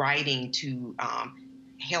writing to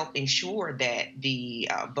help ensure that the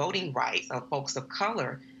voting rights of folks of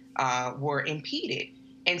color were impeded.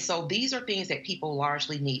 And so these are things that people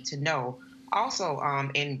largely need to know. Also,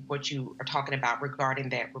 in what you are talking about regarding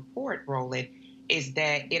that report, Roland, is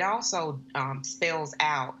that it also spells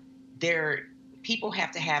out people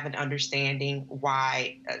have to have an understanding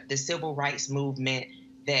why the civil rights movement,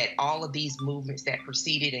 that all of these movements that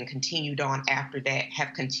preceded and continued on after that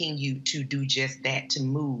have continued to do just that, to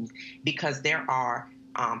move, because there are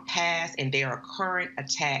past and there are current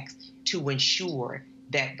attacks to ensure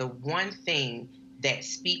that the one thing that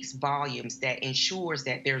speaks volumes, that ensures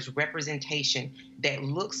that there's representation that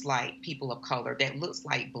looks like people of color, that looks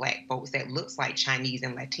like Black folks, that looks like Chinese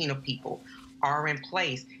and Latino people are in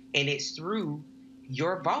place. And it's through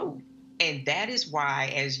your vote. And that is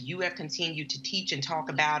why, as you have continued to teach and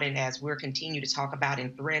talk about, and as we're continuing to talk about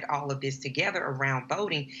and thread all of this together around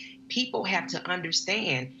voting, people have to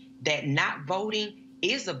understand that not voting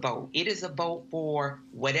is a vote. It is a vote for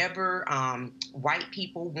whatever white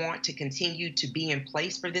people want to continue to be in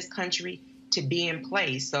place for this country to be in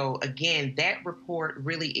place. So again, that report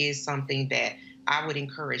really is something that I would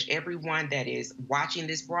encourage everyone that is watching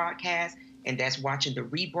this broadcast and that's watching the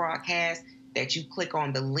rebroadcast, that you click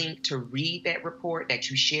on the link to read that report, that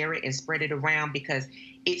you share it and spread it around, because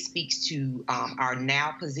it speaks to our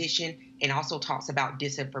now position and also talks about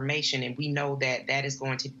disinformation. And we know that that is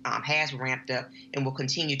going to, has ramped up and will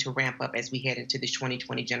continue to ramp up as we head into this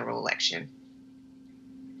 2020 general election.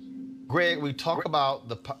 Greg, we talk about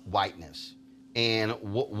the whiteness, and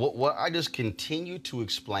what I just continue to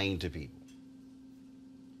explain to people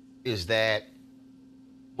is that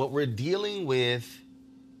what we're dealing with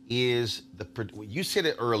is you said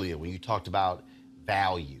it earlier when you talked about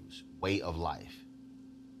values, way of life.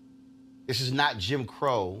 This is not Jim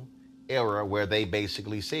Crow era where they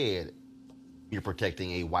basically said you're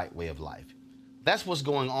protecting a white way of life. That's what's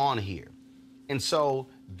going on here. And so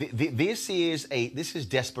this is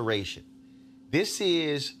desperation. This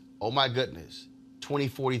is, oh my goodness,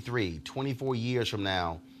 2043, 24 years from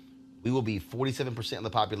now, we will be 47% of the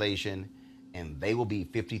population and they will be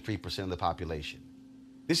 53% of the population.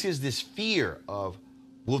 This is this fear of,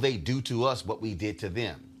 will they do to us what we did to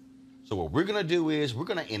them? So what we're going to do is we're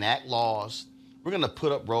going to enact laws. We're going to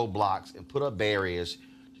put up roadblocks and put up barriers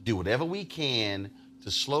to do whatever we can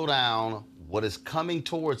to slow down what is coming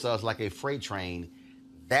towards us like a freight train.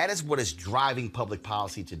 That is what is driving public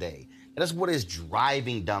policy today. That is what is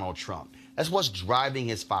driving Donald Trump. That's what's driving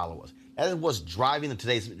his followers. That is what's driving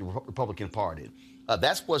today's Republican Party.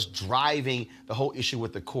 That's what's driving the whole issue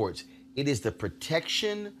with the courts. It is the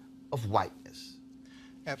protection of whiteness.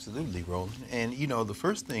 Absolutely, Roland. And, you know, the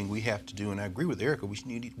first thing we have to do, and I agree with Erica, we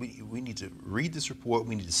need to read this report,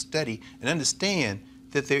 we need to study and understand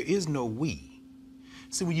that there is no we.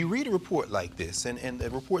 See, when you read a report like this, and the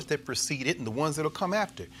reports that precede it and the ones that will come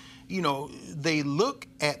after, you know, they look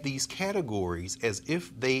at these categories as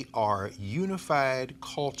if they are unified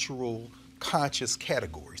cultural conscious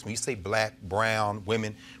categories. When you say black, brown,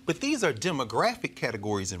 women, but these are demographic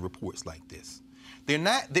categories in reports like this. They're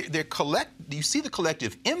not, they're you see the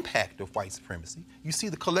collective impact of white supremacy, you see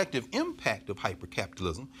the collective impact of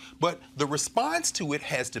hypercapitalism, but the response to it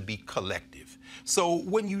has to be collective. So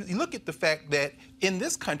when you look at the fact that in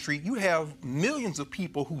this country you have millions of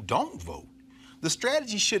people who don't vote, the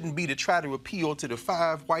strategy shouldn't be to try to appeal to the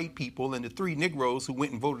 5 white people and the 3 Negroes who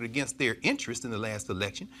went and voted against their interest in the last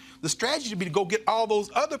election. The strategy should be to go get all those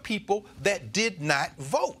other people that did not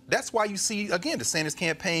vote. That's why you see, again, the Sanders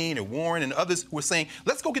campaign and Warren and others who are saying,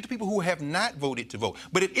 let's go get the people who have not voted to vote.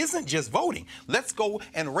 But it isn't just voting. Let's go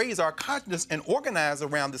and raise our consciousness and organize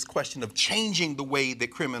around this question of changing the way the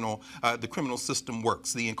criminal system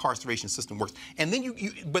works, the incarceration system works. And then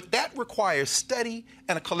but that requires study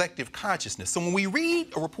and a collective consciousness. So when we read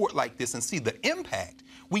a report like this and see the impact,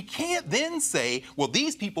 we can't then say, well,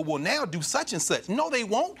 these people will now do such and such. No, they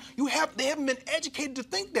won't. They haven't been educated to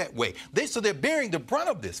think that way. So they're bearing the brunt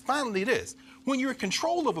of this. Finally, this. When you're in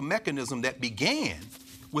control of a mechanism that began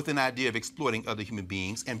with an idea of exploiting other human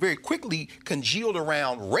beings and very quickly congealed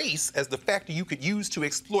around race as the factor you could use to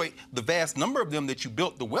exploit the vast number of them that you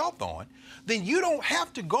built the wealth on, then you don't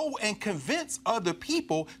have to go and convince other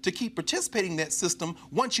people to keep participating in that system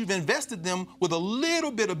once you've invested them with a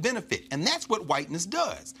little bit of benefit. And that's what whiteness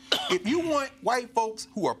does. If you want white folks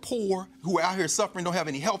who are poor, who are out here suffering, don't have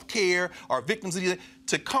any health care, are victims of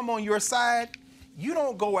to come on your side, you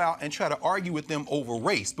don't go out and try to argue with them over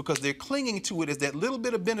race because they're clinging to it as that little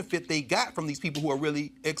bit of benefit they got from these people who are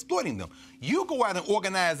really exploiting them. You go out and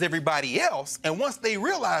organize everybody else, and once they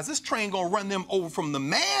realize this train gonna run them over from the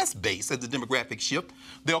mass base as the demographic shift,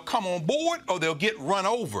 they'll come on board or they'll get run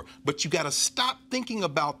over. But you gotta stop thinking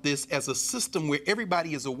about this as a system where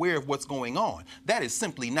everybody is aware of what's going on. That is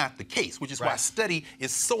simply not the case, which is why study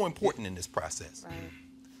is so important in this process. Right.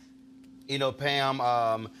 You know,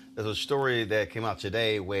 Pam, there's a story that came out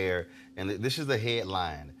today where, and this is the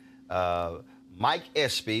headline, Mike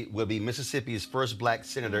Espy will be Mississippi's first black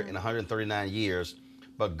senator in 139 years,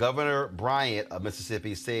 but Governor Bryant of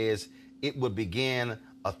Mississippi says it would begin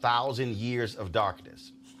 1,000 years of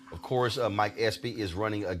darkness. Of course, Mike Espy is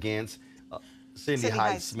running against Cindy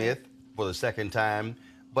Hyde-Smith for the second time.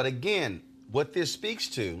 But again, what this speaks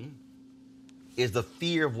to is the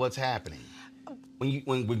fear of what's happening.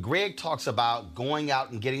 When Greg talks about going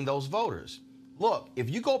out and getting those voters, look,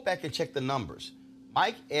 if you go back and check the numbers,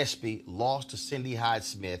 Mike Espy lost to Cindy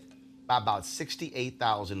Hyde-Smith by about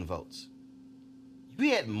 68,000 votes.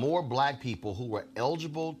 You had more black people who were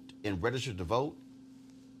eligible and registered to vote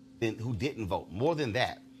than who didn't vote, more than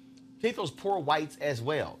that. Take those poor whites as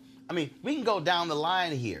well. I mean, we can go down the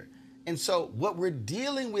line here. And so what we're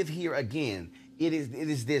dealing with here again, it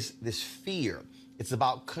is this fear. It's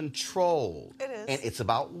about control. It is. And it's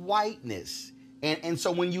about whiteness. And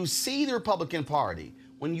so when you see the Republican Party,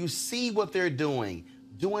 when you see what they're doing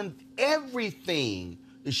everything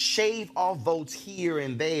to shave off votes here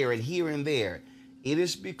and there and here and there, it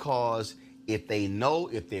is because if they know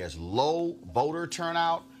if there's low voter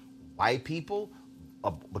turnout, white people,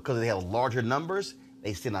 because they have larger numbers,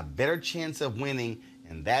 they stand a better chance of winning,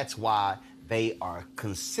 and that's why they are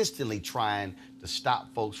consistently trying to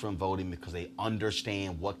stop folks from voting because they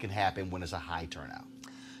understand what can happen when it's a high turnout.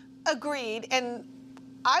 Agreed. And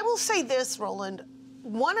I will say this, Roland.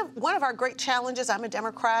 One of our great challenges, I'm a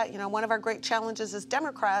Democrat, one of our great challenges as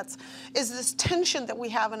Democrats is this tension that we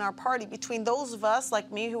have in our party between those of us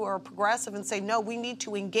like me who are progressive and say, no, we need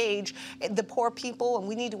to engage the poor people and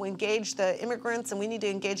we need to engage the immigrants and we need to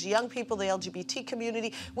engage the young people, the LGBT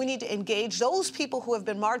community. We need to engage those people who have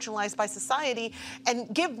been marginalized by society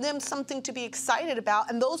and give them something to be excited about.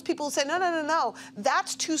 And those people say, no,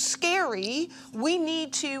 that's too scary. We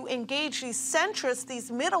need to engage these centrists, these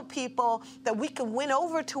middle people that we can win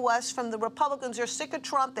over to us from the Republicans. They're sick of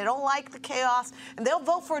Trump. They don't like the chaos, and they'll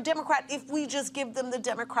vote for a Democrat if we just give them the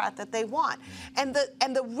Democrat that they want. And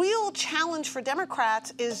the real challenge for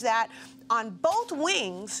Democrats is that on both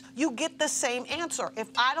wings, you get the same answer. If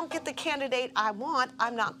I don't get the candidate I want,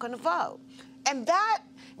 I'm not going to vote. And that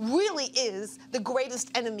really is the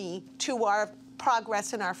greatest enemy to our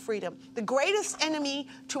progress and our freedom. The greatest enemy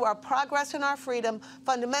to our progress and our freedom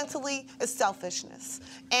fundamentally is selfishness.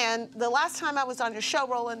 And the last time I was on your show,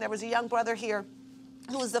 Roland, there was a young brother here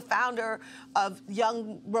who was the founder of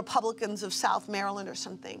Young Republicans of South Maryland or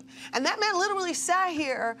something. And that man literally sat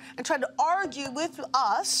here and tried to argue with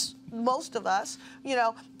us, most of us,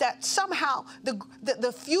 that somehow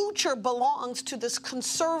the future belongs to this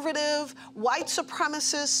conservative, white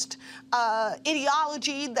supremacist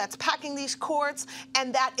ideology that's packing these courts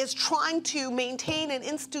and that is trying to maintain and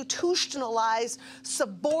institutionalize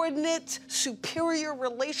subordinate, superior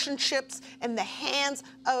relationships in the hands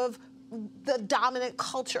of the dominant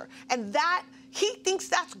culture. And that he thinks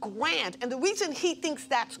that's grand. And the reason he thinks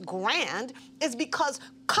that's grand is because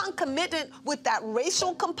concomitant with that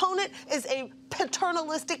racial component is a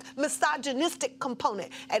paternalistic, misogynistic component.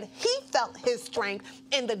 And he felt his strength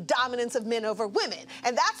in the dominance of men over women.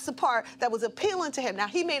 And that's the part that was appealing to him. Now,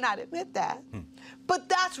 he may not admit that, but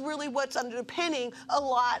that's really what's underpinning a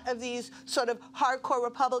lot of these sort of hardcore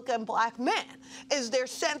Republican black men, is their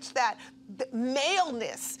sense that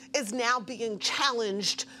maleness is now being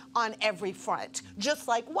challenged on every front, just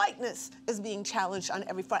like whiteness is being challenged on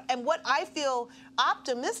every front. And what I feel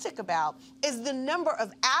optimistic about is the number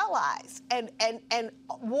of allies and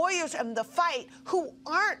warriors in the fight who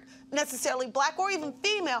aren't necessarily black or even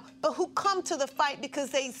female, but who come to the fight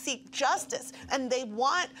because they seek justice and they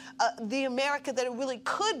want the America that it really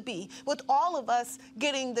could be, with all of us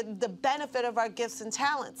getting the benefit of our gifts and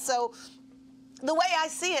talents. So the way I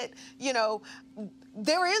see it,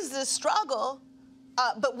 there is this struggle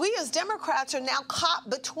But we as Democrats are now caught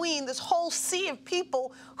between this whole sea of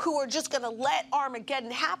people who are just going to let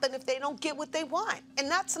Armageddon happen if they don't get what they want. And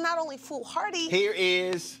that's not only foolhardy.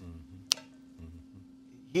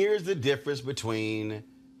 Here's the difference between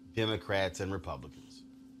Democrats and Republicans.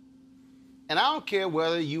 And I don't care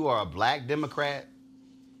whether you are a black Democrat,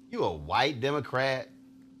 you're a white Democrat,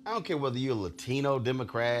 I don't care whether you're a Latino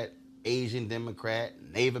Democrat, Asian Democrat,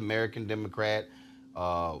 Native American Democrat,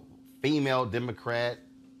 female Democrat,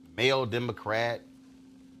 male Democrat,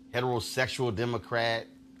 heterosexual Democrat,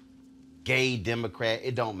 gay Democrat,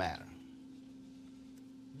 it don't matter.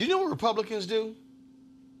 Do you know what Republicans do?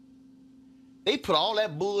 They put all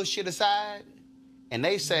that bullshit aside and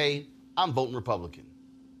they say, I'm voting Republican.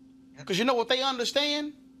 Because you know what they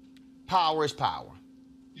understand? Power is power.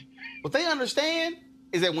 What they understand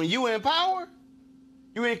is that when you're in power,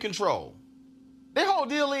 you're in control. Their whole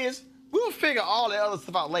deal is, we'll figure all the other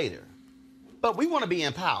stuff out later. But we want to be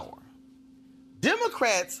in power.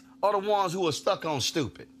 Democrats are the ones who are stuck on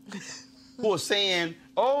stupid. Who are saying,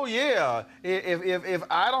 oh yeah, if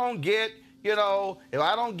I don't get, if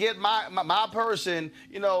I don't get my person,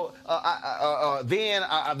 then I'm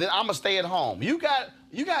gonna stay at home. You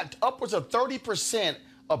got upwards of 30%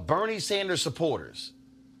 of Bernie Sanders supporters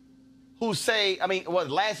who say,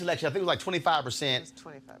 last election, I think it was like 25%. It was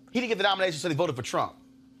 25%. He didn't get the nomination, so they voted for Trump.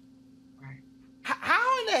 Right.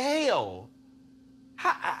 How in the hell?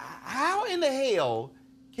 How in the hell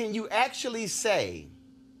can you actually say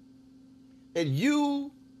that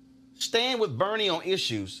you stand with Bernie on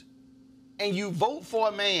issues and you vote for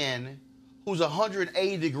a man who's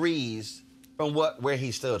 180 degrees from where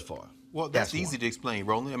he stood for? Well, that's easy to explain,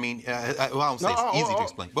 Roland. I don't say it's easy to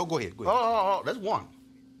explain. But go ahead. Oh, that's one.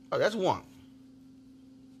 That's one.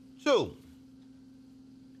 Two,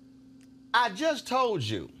 I just told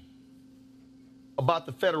you about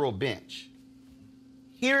the federal bench.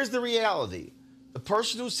 Here's the reality. The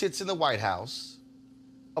person who sits in the White House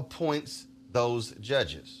appoints those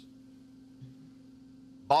judges.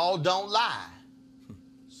 Ball don't lie.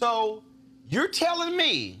 So you're telling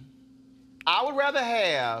me I would rather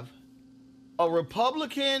have a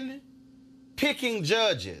Republican picking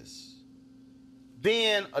judges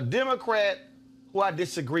than a Democrat who I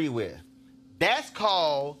disagree with. That's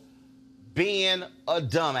called being a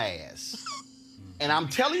dumbass. And I'm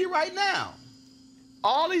telling you right now,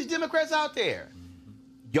 all these Democrats out there,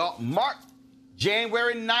 y'all mark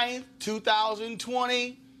January 9th,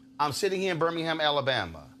 2020, I'm sitting here in Birmingham,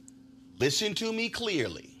 Alabama. Listen to me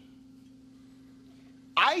clearly.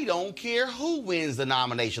 I don't care who wins the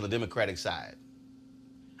nomination on the Democratic side.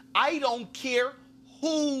 I don't care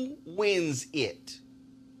who wins it.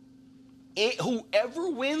 Whoever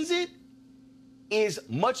wins it is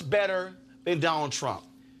much better than Donald Trump.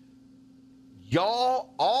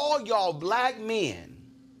 All y'all black men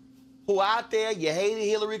who out there, you hated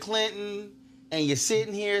Hillary Clinton, and you're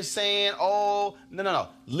sitting here saying, oh, no.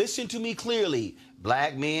 Listen to me clearly.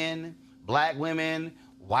 Black men, black women,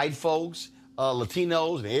 white folks,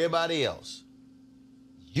 Latinos, and everybody else.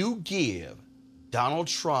 You give Donald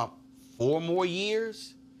Trump 4 more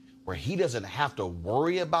years where he doesn't have to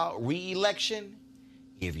worry about re-election.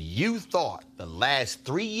 If you thought the last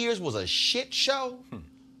 3 years was a shit show,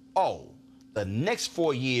 the next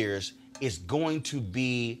 4 years is going to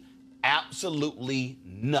be absolutely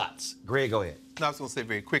nuts. Greg, go ahead. I was going to say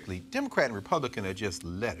very quickly, Democrat and Republican are just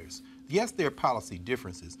letters. Yes, there are policy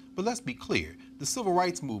differences, but let's be clear. The civil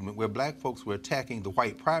rights movement, where black folks were attacking the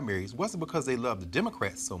white primaries, wasn't because they loved the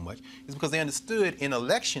Democrats so much. It's because they understood in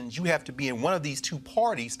elections you have to be in one of these two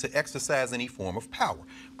parties to exercise any form of power.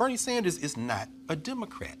 Bernie Sanders is not a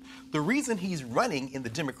Democrat. The reason he's running in the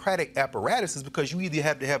Democratic apparatus is because you either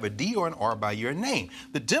have to have a D or an R by your name.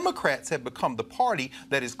 The Democrats have become the party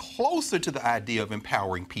that is closer to the idea of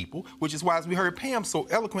empowering people, which is why, as we heard Pam so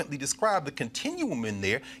eloquently describe the continuum in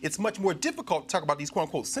there, it's much more difficult to talk about these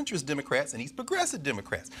quote-unquote centrist Democrats and these progressive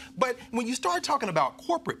Democrats. But when you start talking about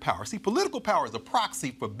corporate power, see, political power is a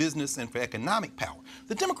proxy for business and for economic power.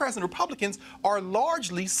 The Democrats and Republicans are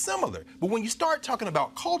largely similar. But when you start talking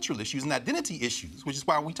about cultural issues and identity issues, which is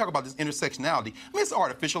why we talk about this intersectionality, it's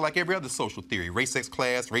artificial like every other social theory, race, sex,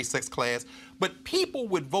 class. But people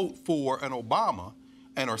would vote for an Obama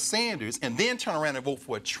or Sanders and then turn around and vote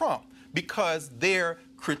for a Trump because their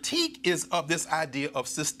critique is of this idea of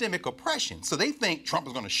systemic oppression. So they think Trump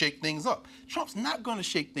is going to shake things up. Trump's not going to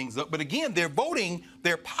shake things up. But again, they're voting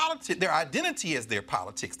their identity as their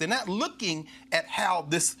politics. They're not looking at how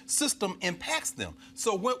this system impacts them.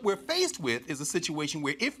 So what we're faced with is a situation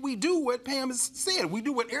where if we do what Pam has said, we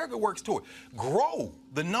do what Erica works toward, grow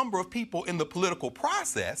the number of people in the political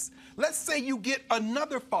process, let's say you get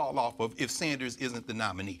another fall off of if Sanders isn't the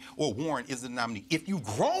nominee or Warren isn't the nominee. If you've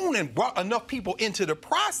grown and brought enough people into the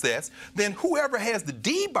process, then whoever has the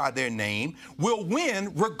D by their name will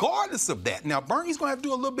win regardless of that. Now, Bernie's going to have to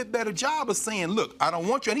do a little bit better job of saying, look, I don't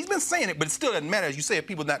want you. And he's been saying it, but it still doesn't matter. As you say, if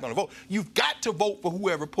people are not going to vote, you've got to vote for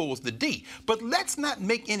whoever pulls the D. But let's not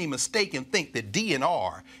make any mistake and think that D and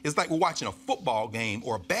R is like we're watching a football game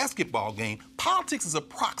or a basketball game. Politics is a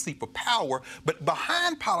proxy for power, but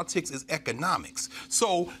behind politics is economics.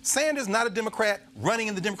 So Sanders, not a Democrat, running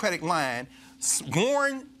in the Democratic line.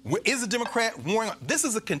 Warren is a Democrat. Warren, this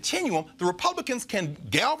is a continuum. The Republicans can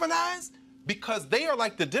galvanize because they are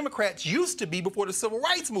like the Democrats used to be before the Civil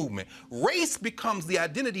Rights Movement. Race becomes the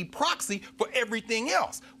identity proxy for everything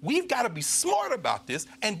else. We've got to be smart about this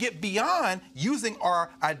and get beyond using our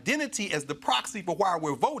identity as the proxy for why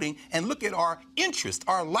we're voting and look at our interest,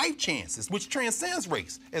 our life chances, which transcends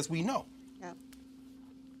race, as we know. Yeah.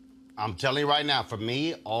 I'm telling you right now, for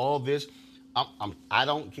me, all this, I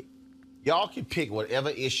don't. Y'all can pick whatever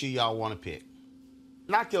issue y'all want to pick.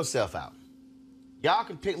 Knock yourself out. Y'all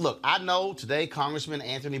can pick. Look, I know today Congressman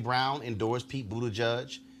Anthony Brown endorsed Pete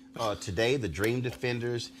Buttigieg. Today, the Dream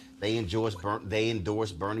Defenders, they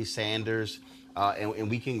endorse Bernie Sanders, and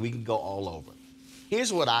we can go all over.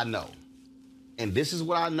 Here's what I know, and this is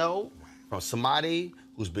what I know from somebody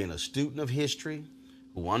who's been a student of history,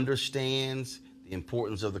 who understands the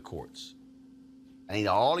importance of the courts. I need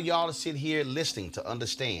all of y'all to sit here listening to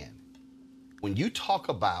understand. When you talk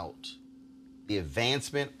about the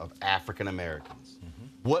advancement of African Americans,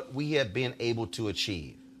 what we have been able to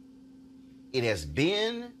achieve, it has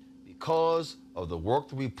been because of the work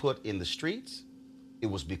that we put in the streets. It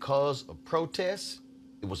was because of protests.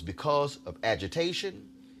 It was because of agitation.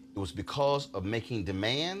 It was because of making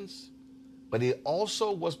demands. But it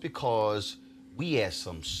also was because we had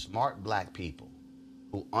some smart black people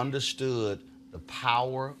who understood the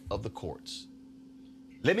power of the courts.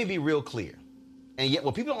 Let me be real clear. And yet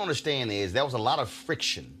what people don't understand is there was a lot of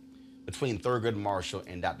friction between Thurgood Marshall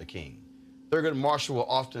and Dr. King. Thurgood Marshall will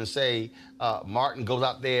often say, Martin goes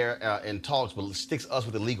out there and talks, but sticks us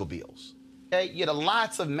with the legal bills. Okay? You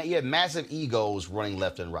had massive egos running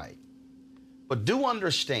left and right. But do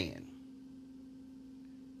understand,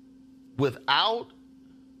 without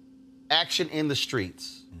action in the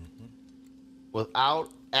streets,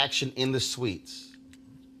 without action in the suites,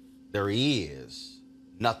 there is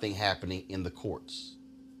nothing happening in the courts.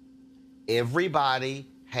 Everybody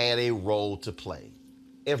had a role to play.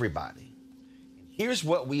 Everybody. Here's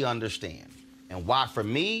what we understand, and why, for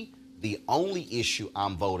me, the only issue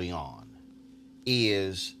I'm voting on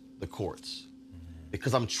is the courts.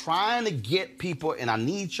 Because I'm trying to get people, and I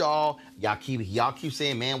need y'all keep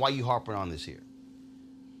saying, man, why you harping on this here?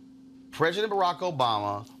 President Barack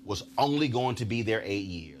Obama was only going to be there 8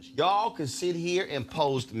 years. Y'all can sit here and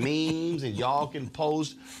post memes, and y'all can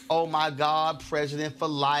post, oh my God, President for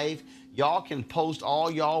life. Y'all can post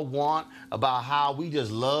all y'all want about how we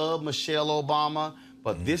just love Michelle Obama,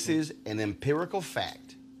 but this is an empirical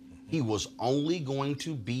fact. He was only going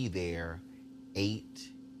to be there 8 years,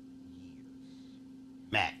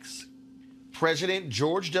 max. President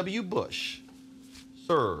George W. Bush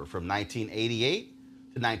served from 1988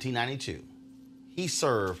 to 1992. He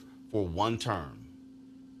served for one term.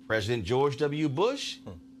 President George W. Bush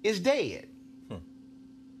is dead.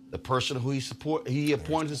 The person who he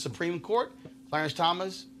appointed to the Supreme Court, Clarence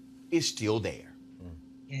Thomas, is still there.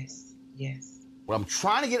 Yes, yes. What I'm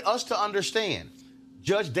trying to get us to understand,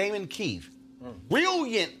 Judge Damon Keith,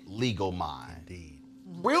 brilliant legal mind,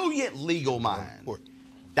 brilliant legal mind,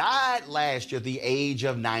 died last year at the age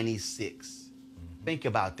of 96. Think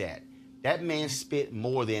about that. That man spent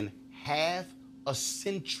more than half a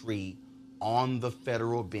century on the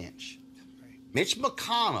federal bench. Mitch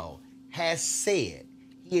McConnell has said,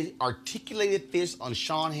 he articulated this on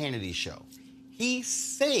Sean Hannity's show. He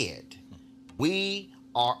said, we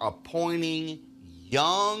are appointing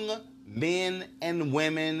young men and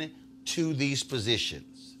women to these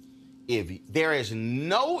positions. If there is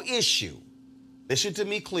no issue, listen to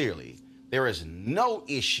me clearly, there is no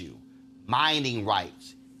issue, mining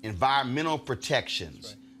rights, environmental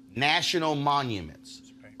protections, national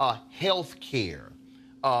monuments, health care,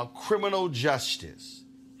 criminal justice,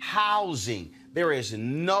 housing. There is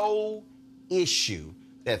no issue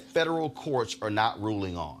that federal courts are not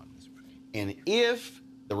ruling on. And if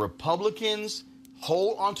the Republicans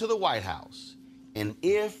hold onto the White House, and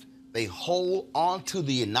if they hold onto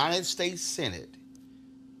the United States Senate,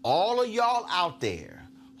 all of y'all out there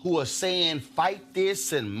who are saying fight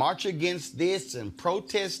this and march against this and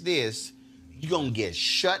protest this, you're going to get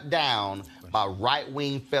shut down by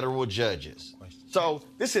right-wing federal judges. So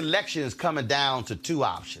this election is coming down to two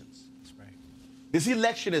options. That's right. This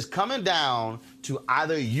election is coming down to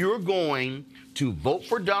either you're going to vote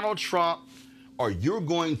for Donald Trump or you're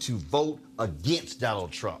going to vote against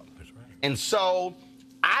Donald Trump. That's right. And so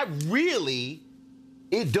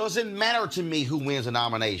it doesn't matter to me who wins the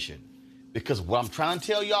nomination, because what I'm trying to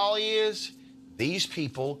tell y'all is these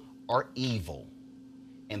people are evil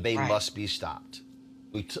and they must be stopped.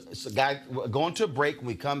 We're going to a break. When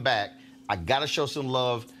we come back, I got to show some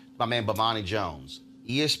love to my man Bomani Jones,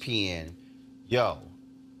 ESPN.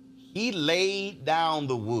 He laid down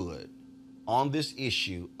the wood on this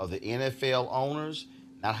issue of the NFL owners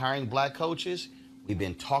not hiring black coaches. We've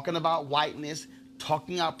been talking about whiteness,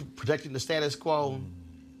 talking about protecting the status quo.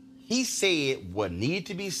 He said what needed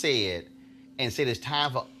to be said and said it's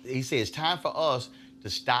time for us to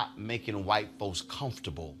stop making white folks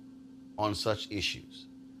comfortable on such issues.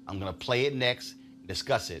 I'm going to play it next and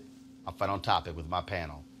discuss it. I'll fight on topic with my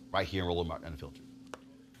panel right here in Roland Martin Unfiltered.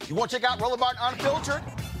 You want to check out Roland Martin Unfiltered?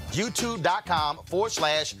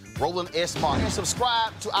 YouTube.com/Roland S. Martin. And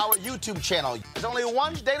subscribe to our YouTube channel. There's only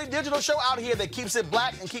one daily digital show out here that keeps it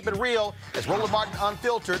black and keep it real. It's Roland Martin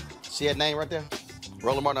Unfiltered. See that name right there?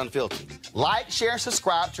 Roland Martin Unfiltered. Like, share, and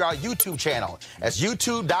subscribe to our YouTube channel. That's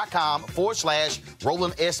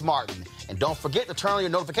youtube.com/Roland S. Martin. And don't forget to turn on your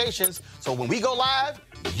notifications so when we go live,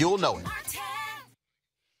 you'll know it.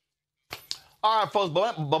 All right, folks,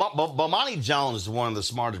 Bomani Jones is one of the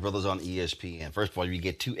smartest brothers on ESPN. First of all, you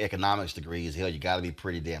get 2 economics degrees. Hell, you got to be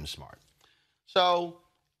pretty damn smart. So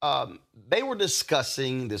they were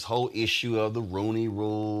discussing this whole issue of the Rooney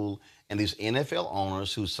Rule and these NFL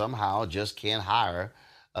owners who somehow just can't hire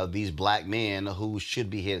these black men who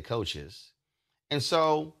should be head coaches. And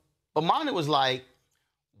so Bomani was like,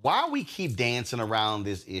 why we keep dancing around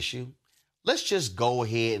this issue? Let's just go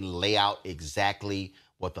ahead and lay out exactly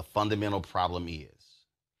what the fundamental problem is.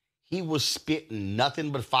 He was spitting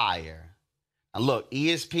nothing but fire. And look,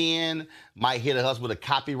 ESPN might hit us with a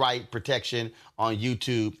copyright protection on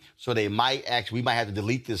YouTube, so we might have to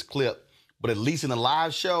delete this clip. But at least in the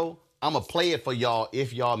live show, I'm going to play it for y'all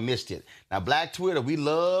if y'all missed it. Now, Black Twitter, we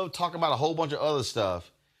love talking about a whole bunch of other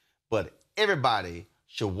stuff, but everybody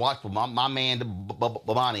should watch what my man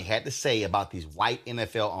Bomani had to say about these white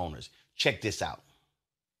NFL owners. Check this out.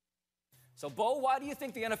 So, Bo, why do you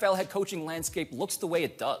think the NFL head coaching landscape looks the way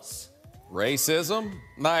it does? Racism?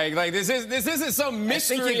 Like this isn't some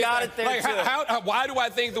mystery. I think you got it there, too. Why do I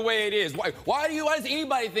think the way it is? Why does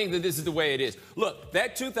anybody think that this is the way it is? Look,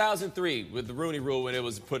 that 2003 with the Rooney Rule when it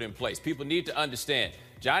was put in place, people need to understand.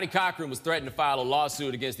 Johnny Cochran was threatening to file a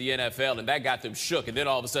lawsuit against the NFL, and that got them shook. And then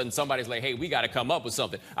all of a sudden, somebody's like, hey, we got to come up with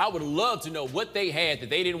something. I would love to know what they had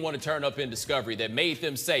that they didn't want to turn up in discovery that made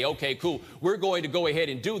them say, okay, cool, we're going to go ahead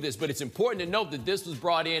and do this. But it's important to note that this was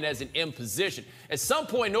brought in as an imposition. At some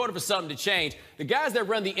point, in order for something to change, the guys that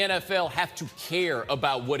run the NFL have to care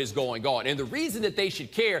about what is going on. And the reason that they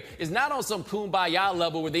should care is not on some kumbaya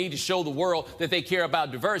level where they need to show the world that they care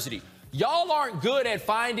about diversity. Y'all aren't good at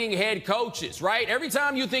finding head coaches, right? Every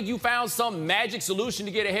time you think you found some magic solution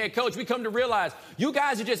to get a head coach, we come to realize you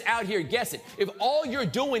guys are just out here guessing. If all you're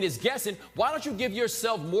doing is guessing, why don't you give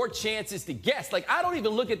yourself more chances to guess? Like, I don't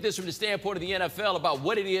even look at this from the standpoint of the NFL about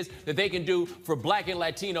what it is that they can do for black and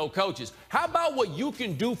Latino coaches. How about what you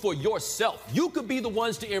can do for yourself? You could be the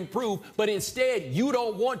ones to improve, but instead you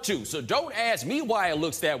don't want to. So don't ask me why it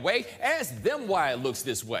looks that way. Ask them why it looks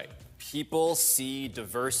this way. People see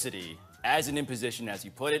diversity as an imposition, as you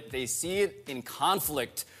put it. They see it in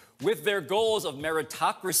conflict with their goals of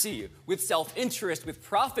meritocracy, with self-interest, with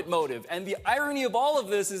profit motive. And the irony of all of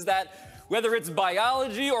this is that whether it's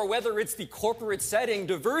biology or whether it's the corporate setting,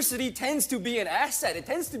 diversity tends to be an asset. It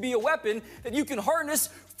tends to be a weapon that you can harness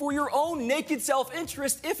for your own naked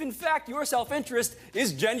self-interest if, in fact, your self-interest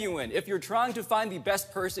is genuine. If you're trying to find the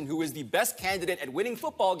best person who is the best candidate at winning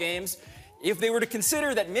football games, if they were to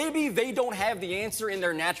consider that maybe they don't have the answer in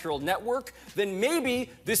their natural network, then maybe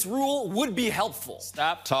this rule would be helpful.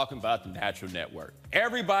 Stop talking about the natural network.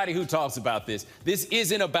 Everybody who talks about this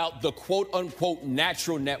isn't about the quote-unquote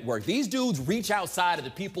natural network. These dudes reach outside of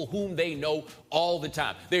the people whom they know all the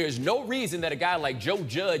time. There is no reason that a guy like Joe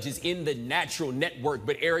Judge is in the natural network,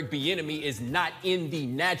 but Eric Bieniemy is not in the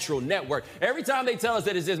natural network. Every time they tell us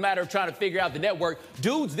that it's just a matter of trying to figure out the network,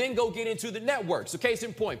 dudes then go get into the network. So case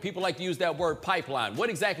in point, people like to use that word pipeline. What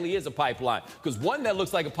exactly is a pipeline? Because one that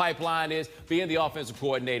looks like a pipeline is being the offensive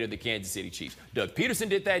coordinator of the Kansas City Chiefs. Doug Peterson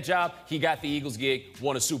did that job. He got the Eagles gig,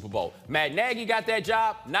 won a Super Bowl. Matt Nagy got that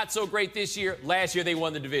job. Not so great this year. Last year, they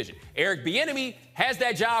won the division. Eric Bieniemy has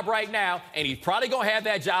that job right now, and he probably going to have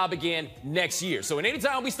that job again next year. So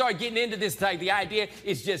anytime we start getting into this type, the idea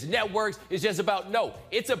is just networks, it's just about, no,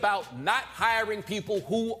 it's about not hiring people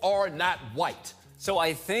who are not white. So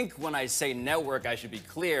I think when I say network, I should be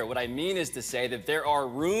clear. What I mean is to say that there are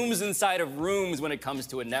rooms inside of rooms when it comes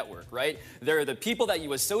to a network, right? There are the people that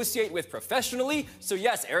you associate with professionally. So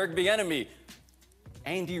yes, Eric Bieniemy,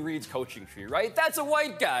 Andy Reid's coaching tree, right? That's a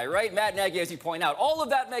white guy, right? Matt Nagy, as you point out, all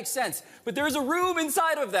of that makes sense. But there's a room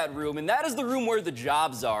inside of that room, and that is the room where the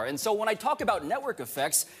jobs are. And so when I talk about network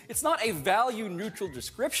effects, it's not a value-neutral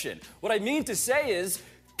description. What I mean to say is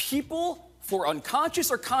people, for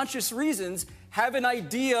unconscious or conscious reasons, have an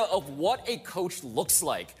idea of what a coach looks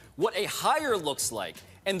like, what a hire looks like.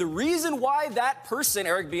 And the reason why that person,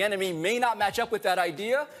 Eric Bieniemy, may not match up with that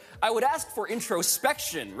idea, I would ask for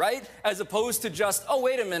introspection, right? As opposed to just, oh,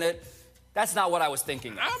 wait a minute, that's not what I was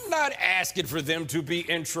thinking. I'm not asking for them to be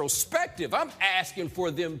introspective. I'm asking for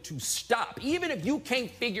them to stop. Even if you can't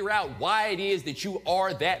figure out why it is that you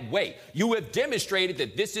are that way, you have demonstrated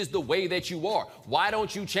that this is the way that you are. Why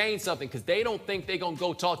don't you change something? Because they don't think they're going to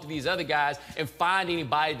go talk to these other guys and find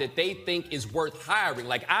anybody that they think is worth hiring.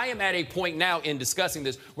 Like, I am at a point now in discussing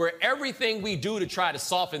this where everything we do to try to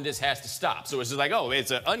soften this has to stop. So it's just like, oh,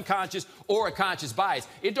 it's an unconscious or a conscious bias.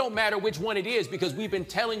 It don't matter which one it is, because we've been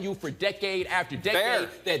telling you for decade after decade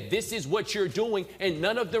that this is what you're doing, and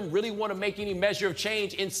none of them really want to make any measure of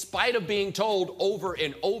change in spite of being told over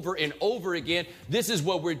and over and over again, this is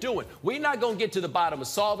what we're doing. We're not going to get to the bottom of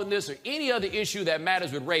solving this or any other issue that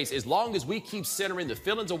matters with race as long as we keep centering the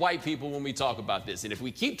feelings of white people when we talk about this. And if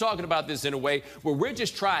we keep talking about this in a way where we're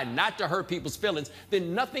just trying not to hurt people's feelings,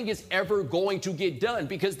 then nothing is ever going to get done,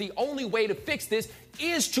 because the only way to fix this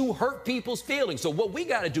is to hurt people's feelings. So what we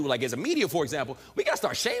got to do, like as a media, for example, we got to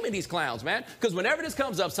start shaming these clowns, man. Because whenever this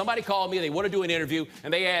comes up, somebody called me, they want to do an interview,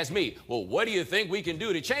 and they ask me, well, what do you think we can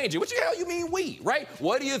do to change it? What the hell you mean we, right?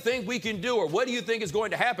 What do you think we can do, or what do you think is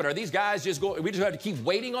going to happen? Are these guys just going, we just have to keep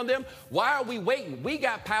waiting on them? Why are we waiting? We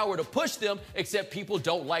got power to push them, except people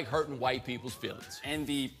don't like hurting white people's feelings. And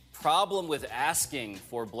the problem with asking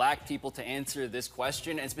for black people to answer this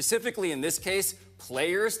question, and specifically in this case,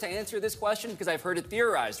 players to answer this question, because I've heard it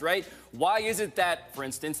theorized, right? Why is it that, for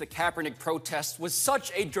instance, the Kaepernick protest was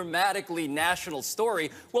such a dramatically national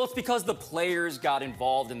story? Well, it's because the players got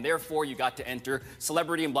involved, and therefore you got to enter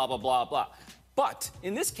celebrity and blah, blah, blah, blah. But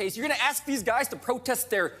in this case, you're going to ask these guys to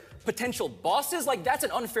protest their potential bosses? Like, that's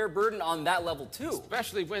an unfair burden on that level, too.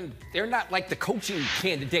 Especially when they're not like the coaching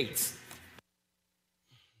candidates.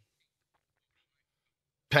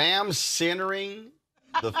 Pam centering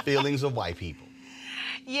the feelings of white people.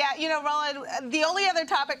 Yeah, you know, Roland, the only other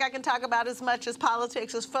topic I can talk about as much as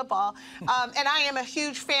politics is football. And I am a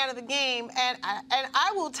huge fan of the game. And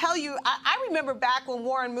I will tell you, I remember back when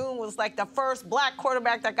Warren Moon was like the first black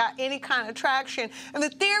quarterback that got any kind of traction. And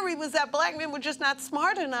the theory was that black men were just not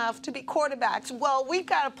smart enough to be quarterbacks. Well, we've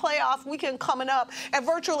got a playoff weekend coming up, and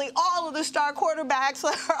virtually all of the star quarterbacks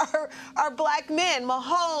are black men.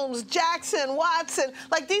 Mahomes, Jackson, Watson.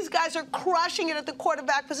 Like, these guys are crushing it at the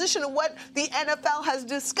quarterback position. And what the NFL has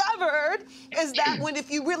discovered is that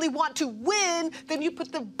if you really want to win, then you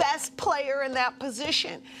put the best player in that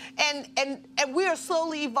position. And we are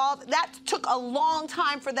slowly evolving. That took a long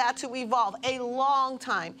time for that to evolve, a long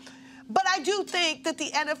time. But I do think that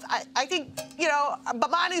the NFL, I think, you know,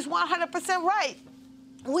 Bomani's 100% right.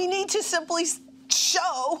 We need to simply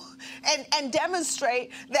show and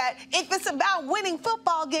demonstrate that if it's about winning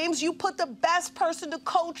football games, you put the best person to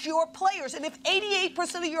coach your players. And if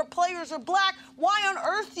 88% of your players are black, why on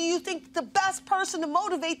earth do you think the best person to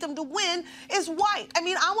motivate them to win is white? I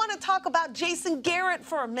mean, I want to talk about Jason Garrett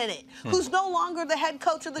for a minute, who's no longer the head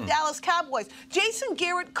coach of the Dallas Cowboys. Jason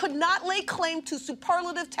Garrett could not lay claim to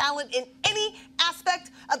superlative talent in any aspect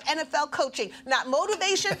of NFL coaching. Not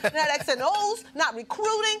motivation, not X and O's, not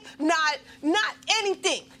recruiting, not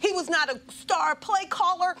anything. He was not a star play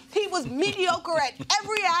caller. He was mediocre at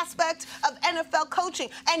every aspect of NFL coaching.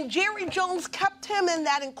 And Jerry Jones kept him in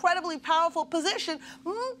that incredibly powerful position,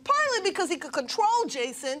 partly because he could control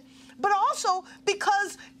Jason, but also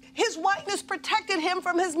because his whiteness protected him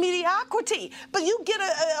from his mediocrity. But you get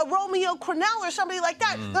a Romeo Crennel or somebody like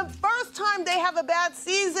that, the first time they have a bad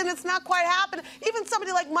season, it's not quite happening. Even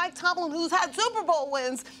somebody like Mike Tomlin, who's had Super Bowl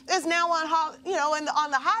wins, is now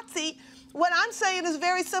on the hot seat. What I'm saying is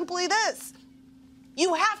very simply this.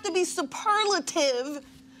 You have to be superlative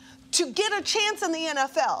to get a chance in the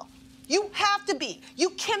NFL. You have to be.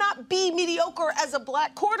 You cannot be mediocre as a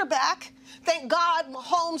black quarterback. Thank God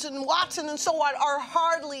Mahomes and Watson and so on are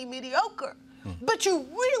hardly mediocre. But you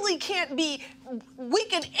really can't be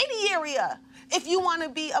weak in any area if you want to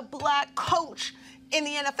be a black coach in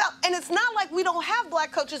the NFL. And it's not like we don't have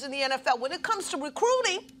black coaches in the NFL. When it comes to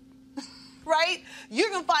recruiting, right, you're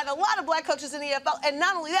going to find a lot of black coaches in the NFL. And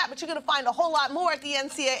not only that, but you're going to find a whole lot more at the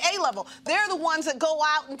NCAA level. They're the ones that go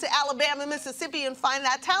out into Alabama, Mississippi, and find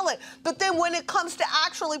that talent. But then when it comes to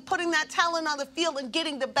actually putting that talent on the field and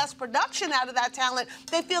getting the best production out of that talent,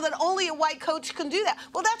 they feel that only a white coach can do that.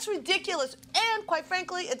 Well, that's ridiculous. And quite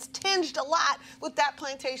frankly, it's tinged a lot with that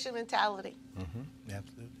plantation mentality. Mm-hmm.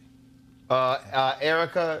 Absolutely.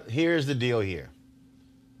 Erica, here's the deal here.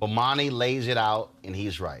 Bomani lays it out, and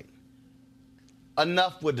he's right.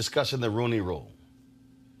 Enough with discussing the Rooney Rule.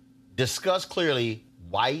 Discuss clearly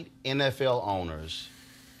white NFL owners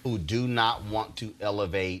who do not want to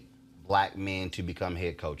elevate black men to become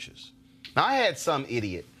head coaches. Now, I had some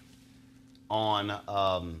idiot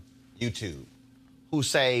on YouTube who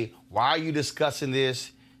say, why are you discussing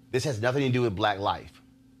this? This has nothing to do with black life.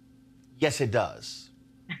 Yes, it does.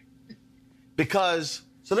 Because,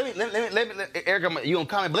 so let me Erica, you don't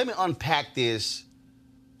comment, but let me unpack this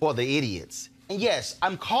for the idiots. And yes,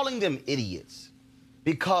 I'm calling them idiots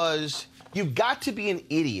because you've got to be an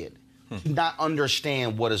idiot to not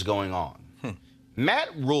understand what is going on. Matt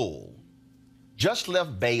Rule just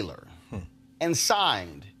left Baylor and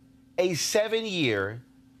signed a 7-year,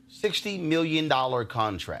 $60 million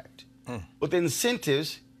contract. With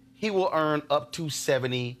incentives, he will earn up to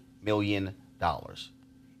 $70 million.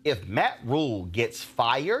 If Matt Rule gets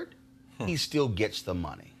fired, he still gets the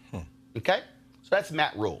money. Okay? So that's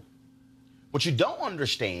Matt Rule. What you don't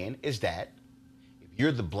understand is that if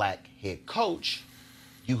you're the black head coach,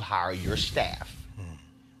 you hire your staff,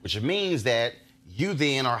 which means that you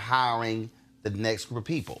then are hiring the next group of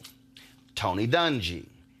people. Tony Dungy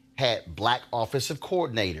had black offensive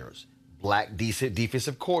coordinators, black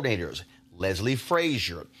defensive coordinators, Leslie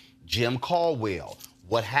Frazier, Jim Caldwell.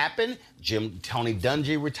 What happened? Tony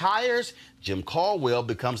Dungy retires. Jim Caldwell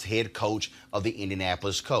becomes head coach of the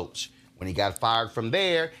Indianapolis Colts. When he got fired from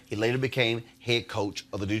there, he later became head coach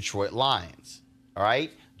of the Detroit Lions. All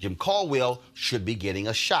right? Jim Caldwell should be getting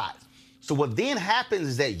a shot. So what then happens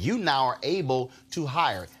is that you now are able to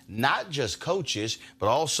hire not just coaches, but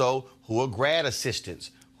also who are grad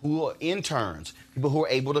assistants, who are interns, people who are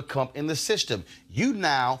able to come in the system. You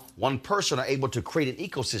now, one person, are able to create an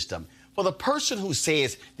ecosystem. For the person who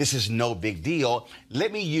says this is no big deal,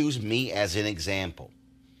 let me use me as an example.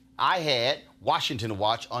 I had Washington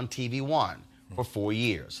Watch on TV One for 4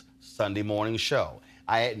 years, Sunday morning show.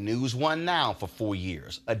 I had News One Now for 4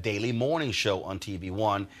 years, a daily morning show on TV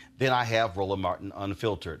One. Then I have Roland Martin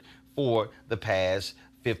Unfiltered for the past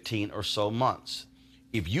 15 or so months.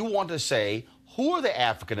 If you want to say, who are the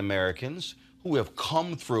African Americans who have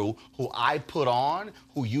come through, who I put on,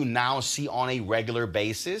 who you now see on a regular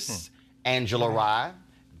basis? Angela Rye,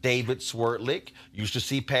 David Swertlick, used to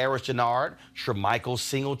see Paris Jennard, Shermichael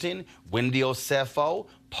Singleton, Wendy Osefo,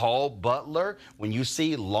 Paul Butler, when you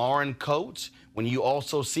see Lauren Coates, when you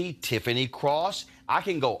also see Tiffany Cross, I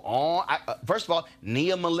can go on. First of all,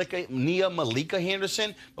 Nia Malika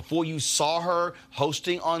Henderson, before you saw her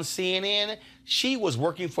hosting on CNN, she was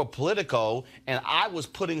working for Politico, and I was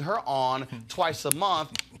putting her on twice a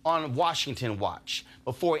month on Washington Watch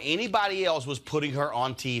before anybody else was putting her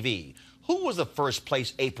on TV. Who was the first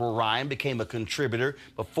place April Ryan became a contributor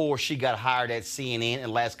before she got hired at CNN in the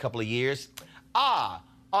last couple of years?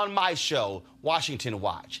 On my show, Washington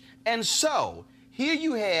Watch. And so here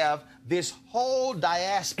you have this whole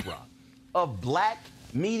diaspora of black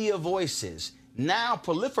media voices now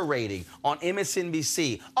proliferating on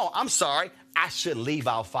MSNBC. Oh, I'm sorry, I should leave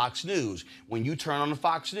out Fox News. When you turn on the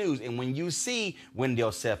Fox News and when you see Wendy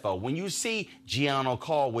Osefo, when you see Gianno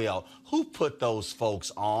Caldwell, who put those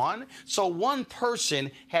folks on? So one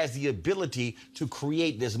person has the ability to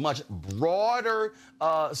create this much broader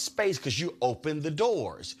space because you open the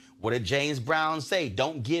doors. What did James Brown say?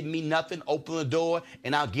 Don't give me nothing, open the door,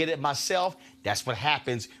 and I'll get it myself. That's what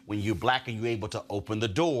happens when you're black and you're able to open the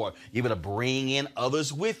door. You're able to bring in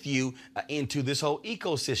others with you into this whole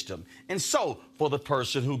ecosystem. And so for the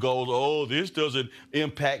person who goes, oh, this doesn't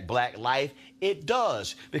impact black life, it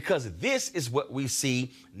does, because this is what we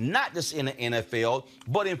see not just in the NFL,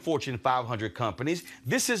 but in Fortune 500 companies.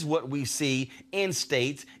 This is what we see in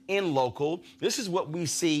states, in local. This is what we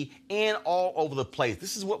see in all over the place.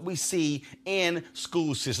 This is what we see in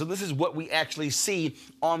school systems. This is what we actually see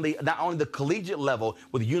on the not only the collegiate level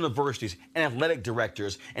with universities and athletic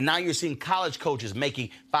directors, and now you're seeing college coaches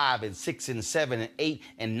making $5 and $6 and $7 and $8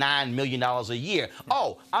 and $9 million a year.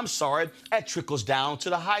 Oh, I'm sorry, that trickles down to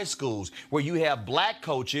the high schools where you have black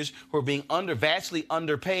coaches who are being vastly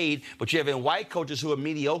underpaid, but you have white coaches who are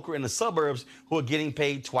mediocre in the suburbs who are getting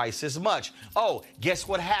paid twice as much. Oh, guess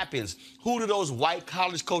what happened? happens? Who do those white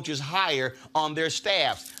college coaches hire on their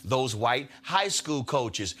staffs? Those white high school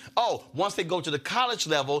coaches. Oh, once they go to the college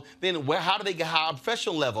level, then how do they get hired on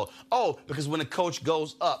professional level? Oh, because when a coach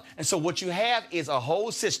goes up. And so what you have is a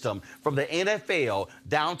whole system from the NFL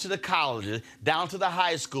down to the colleges, down to the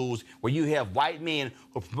high schools, where you have white men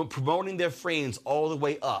who are promoting their friends all the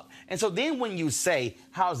way up. And so then when you say,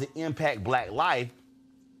 how does it impact black life?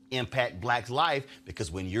 Impact black life,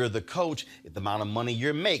 because when you're the coach, the amount of money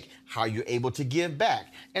you make, how you're able to give back.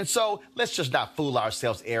 And so let's just not fool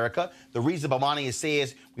ourselves, Erica. The reason Bomani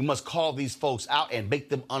says we must call these folks out and make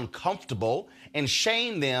them uncomfortable and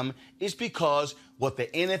shame them is because what the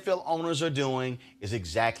NFL owners are doing is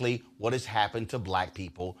exactly what has happened to black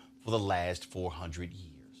people for the last 400 years.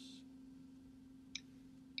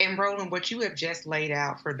 And Roland, what you have just laid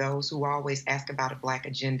out for those who always ask about a black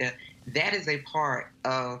agenda, that is a part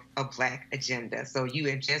of a black agenda. So you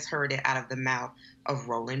have just heard it out of the mouth of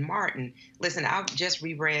Roland Martin. Listen, I've just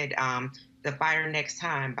reread The Fire Next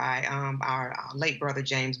Time by our late brother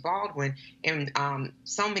James Baldwin, and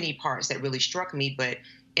so many parts that really struck me. But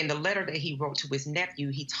in the letter that he wrote to his nephew,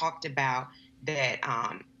 he talked about that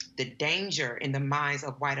the danger in the minds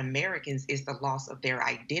of white Americans is the loss of their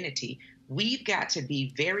identity. We've got to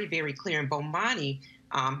be very, very clear. And Bomani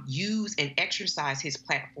use and exercise his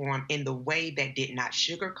platform in the way that did not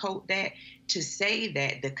sugarcoat that, to say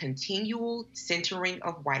that the continual centering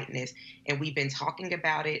of whiteness, and we've been talking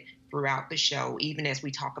about it throughout the show, even as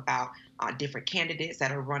we talk about different candidates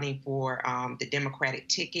that are running for the Democratic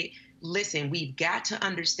ticket. Listen, we've got to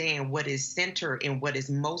understand what is centered and what is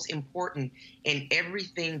most important in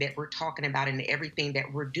everything that we're talking about and everything that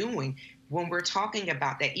we're doing. When we're talking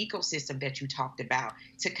about that ecosystem that you talked about,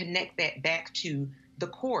 to connect that back to the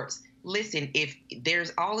courts. Listen, if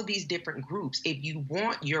there's all of these different groups, if you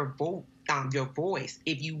want your voice,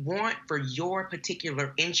 if you want for your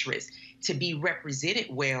particular interest to be represented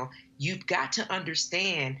well, you've got to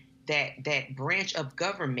understand that branch of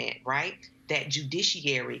government, right? That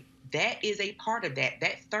judiciary, that is a part of that.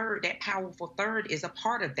 That powerful third is a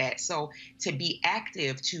part of that. So to be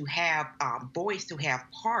active, to have voice, to have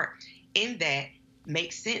part in that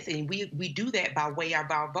makes sense. And we do that by way of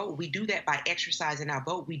our vote. We do that by exercising our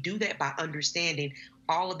vote. We do that by understanding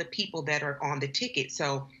all of the people that are on the ticket.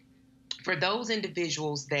 So for those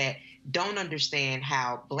individuals that don't understand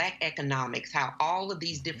how black economics, how all of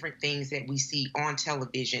these different things that we see on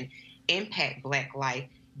television impact black life,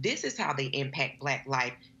 this is how they impact black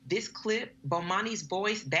life. This clip, Bomani's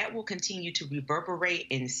voice, that will continue to reverberate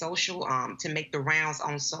in social, to make the rounds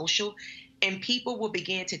on social. And people will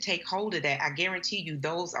begin to take hold of that. I guarantee you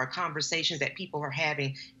those are conversations that people are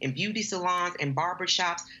having in beauty salons and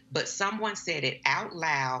barbershops. But someone said it out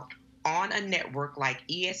loud on a network like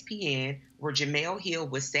ESPN, where Jemele Hill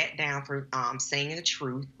was sat down for saying the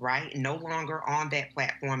truth, right? No longer on that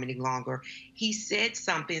platform any longer. He said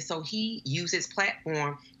something, so he used his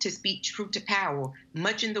platform to speak truth to power,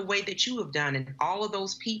 much in the way that you have done. And all of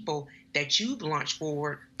those people that you've launched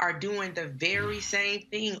forward are doing the very same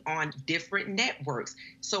thing on different networks.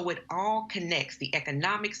 So it all connects, the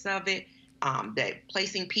economics of it, that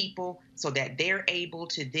placing people so that they're able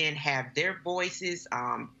to then have their voices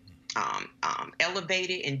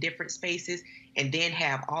elevated in different spaces, and then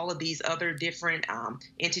have all of these other different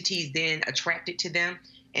entities then attracted to them,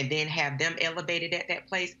 and then have them elevated at that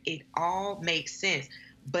place. It all makes sense,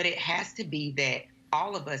 but it has to be that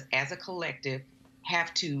all of us as a collective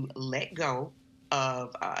have to let go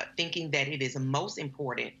of thinking that it is most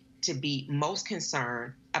important to be most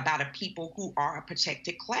concerned about a people who are a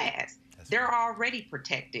protected class. They're already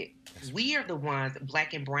protected. We are the ones,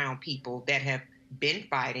 black and brown people, that have been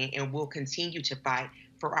fighting and will continue to fight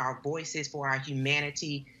for our voices, for our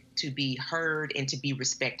humanity to be heard and to be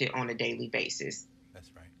respected on a daily basis.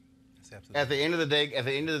 That's right. That's absolutely. At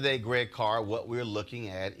the end of the day, Greg Carr, what we're looking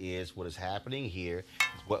at is what is happening here,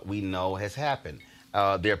 is what we know has happened.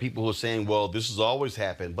 There are people who are saying, well, this has always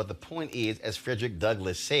happened. But the point is, as Frederick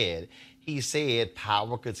Douglass said, he said,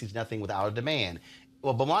 power concedes nothing without a demand.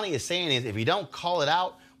 What Bomani is saying is, if you don't call it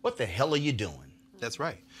out, what the hell are you doing? That's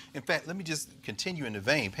right. In fact, let me just continue in the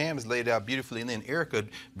vein. Pam has laid it out beautifully, and then Erica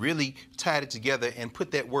really tied it together and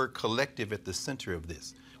put that word collective at the center of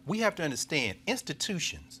this. We have to understand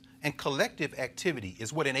institutions and collective activity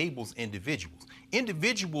is what enables individuals.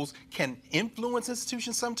 Individuals can influence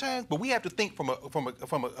institutions sometimes, but we have to think from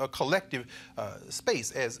a collective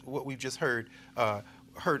space, as what we've just heard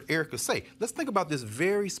Erica say. Let's think about this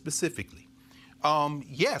very specifically.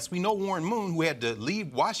 Yes, we know Warren Moon, who had to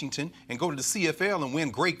leave Washington and go to the CFL and win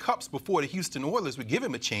Grey Cups before the Houston Oilers would give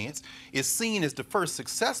him a chance, is seen as the first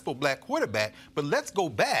successful black quarterback. But let's go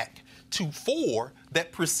back to 4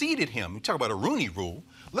 that preceded him. You talk about a Rooney Rule.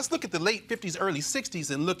 Let's look at the late 50s, early 60s,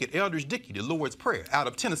 and look at Eldridge Dickey, the Lord's Prayer, out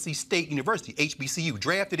of Tennessee State University, HBCU,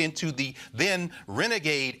 drafted into the then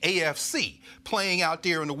renegade AFC, playing out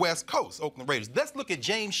there on the West Coast, Oakland Raiders. Let's look at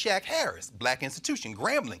James Shack Harris, black institution,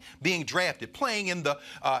 Grambling, being drafted, playing in the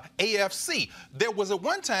AFC. There was at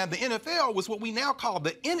one time, the NFL was what we now call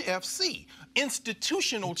the NFC.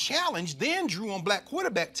 Institutional challenge then drew on black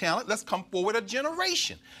quarterback talent. Let's come forward a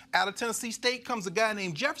generation. Out of Tennessee State comes a guy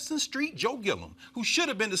named Jefferson Street Joe Gillum, who should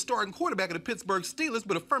have been the starting quarterback of the Pittsburgh Steelers,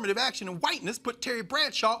 but affirmative action and whiteness put Terry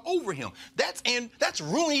Bradshaw over him. That's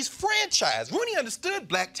Rooney's franchise. Rooney understood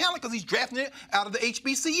black talent because he's drafting it out of the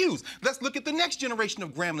HBCUs. Let's look at the next generation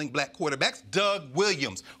of Grambling black quarterbacks, Doug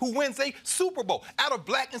Williams, who wins a Super Bowl out of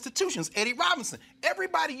black institutions, Eddie Robinson.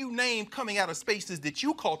 Everybody you named coming out of spaces that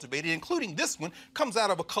you cultivated, including this one, comes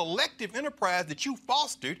out of a collective enterprise that you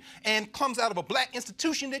fostered and comes out of a black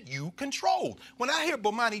institution that you controlled. When I hear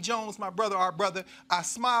Bomani Jones, my brother, our brother, I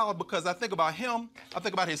smile because I think about him, I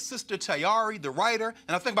think about his sister Tayari, the writer,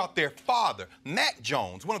 and I think about their father, Mac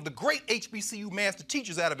Jones, one of the great HBCU master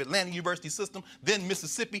teachers out of Atlanta University system, then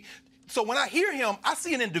Mississippi. So when I hear him, I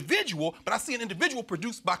see an individual, but I see an individual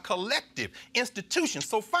produced by collective institutions.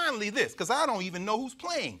 So finally this, because I don't even know who's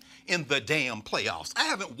playing in the damn playoffs. I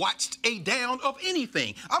haven't watched a down of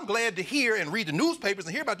anything. I'm glad to hear and read the newspapers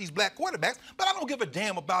and hear about these black quarterbacks, but I don't give a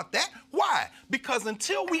damn about that. Why? Because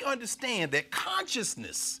until we understand that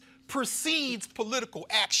consciousness precedes political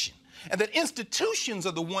action, and that institutions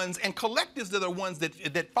are the ones and collectives are the ones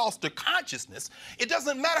that foster consciousness. It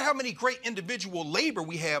doesn't matter how many great individual labor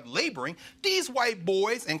we have laboring. These white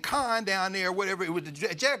boys and Khan down there, whatever, with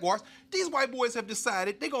the Jaguars, these white boys have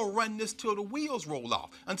decided they're going to run this till the wheels roll off,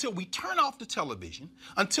 until we turn off the television,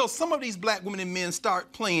 until some of these black women and men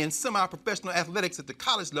start playing semi-professional athletics at the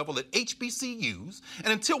college level at HBCUs,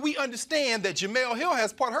 and until we understand that Jemele Hill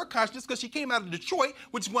has part of her consciousness because she came out of Detroit,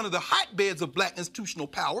 which is one of the hotbeds of black institutional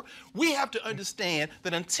power. We have to understand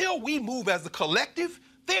that until we move as a collective,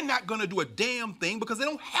 they're not going to do a damn thing because they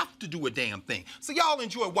don't have to do a damn thing. So y'all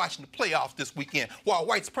enjoy watching the playoffs this weekend while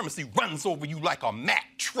white supremacy runs over you like a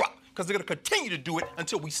Mack truck, because they're going to continue to do it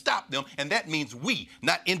until we stop them, and that means we,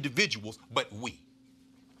 not individuals, but we.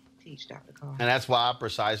 Teach Dr. Carr. And that's why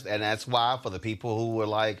that's why for the people who were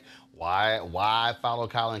like, why follow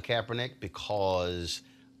Colin Kaepernick? Because,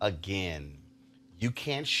 again, you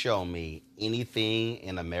can't show me anything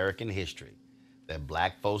in American history that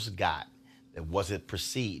black folks got that wasn't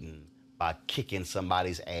preceding by kicking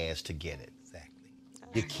somebody's ass to get it. Exactly.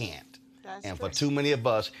 You can't. And for too many of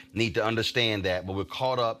us need to understand that, but we're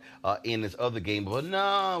caught up in this other game. But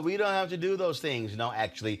no, we don't have to do those things. No,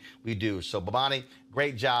 actually, we do. So, Bomani,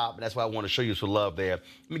 great job. That's why I want to show you some love there.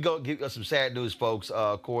 Let me go give you some sad news, folks.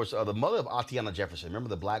 Of course, the mother of Atiana Jefferson, remember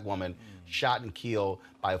the black woman shot and killed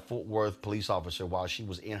by a Fort Worth police officer while she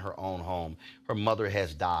was in her own home. Her mother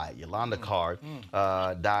has died. Yolanda Carr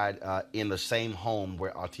died in the same home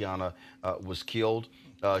where Atiana was killed.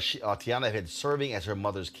 Atiana had serving as her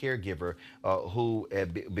mother's caregiver, who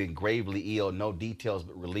had been gravely ill. No details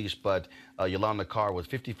released, but Yolanda Carr was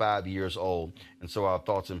 55 years old, and so our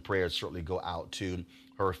thoughts and prayers certainly go out to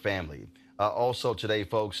her family. Also today,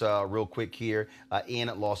 folks, real quick here, in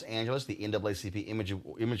Los Angeles, the NAACP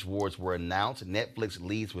Image Awards were announced. Netflix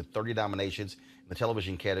leads with 30 nominations in the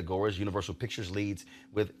television categories. Universal Pictures leads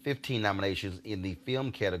with 15 nominations in the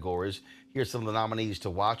film categories. Here's some of the nominees to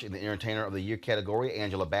watch in the Entertainer of the Year category: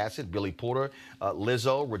 Angela Bassett, Billy Porter,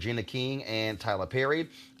 Lizzo, Regina King, and Tyler Perry.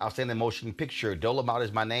 Outstanding Motion Picture: Dolomite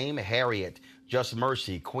Is My Name, Harriet, Just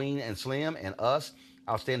Mercy, Queen and Slim, and Us.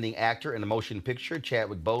 Outstanding Actor in a Motion Picture: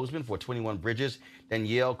 Chadwick Boseman for 21 Bridges,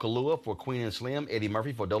 Danielle Kaluuya for Queen and Slim, Eddie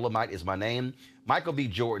Murphy for Dolomite Is My Name, Michael B.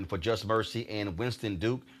 Jordan for Just Mercy, and Winston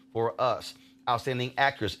Duke for Us. Outstanding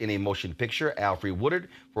Actress in a Motion Picture: Alfre Woodard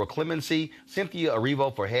for Clemency, Cynthia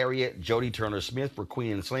Erivo for Harriet, Jodie Turner-Smith for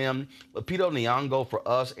Queen and Slim, Lupita Nyong'o for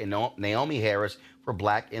Us, and Naomi Harris for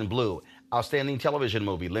Black and Blue. Outstanding Television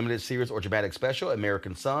Movie, Limited Series or Dramatic Special: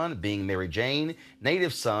 American Son, Being Mary Jane,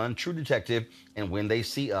 Native Son, True Detective, and When They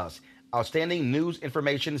See Us. Outstanding News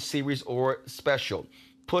Information Series or Special: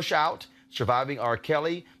 Push Out, Surviving R.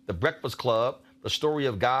 Kelly, The Breakfast Club, The Story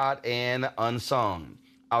of God, and Unsung.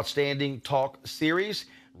 Outstanding Talk Series: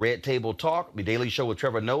 Red Table Talk, The Daily Show with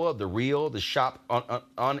Trevor Noah, The Real, The Shop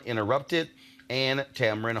Uninterrupted, and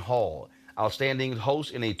Tamron Hall. Outstanding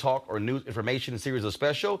Host in a Talk or News Information Series or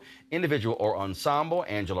Special: Individual or Ensemble,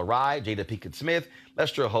 Angela Rye, Jada Pinkett Smith,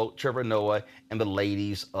 Lester Holt, Trevor Noah, and the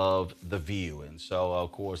Ladies of The View. And so,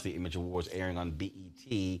 of course, the Image Awards airing on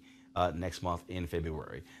BET next month in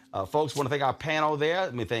February. Folks, want to thank our panel there.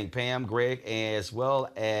 Let me thank Pam, Greg, as well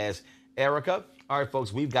as Erica. All right,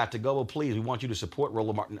 folks, we've got to go. Well, please, we want you to support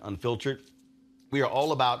Roland Martin Unfiltered. We are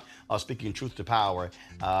all about speaking truth to power,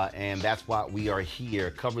 and that's why we are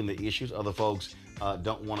here covering the issues other folks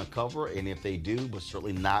don't want to cover, and if they do, but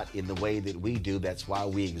certainly not in the way that we do. That's why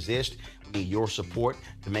we exist. We need your support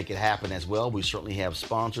to make it happen as well. We certainly have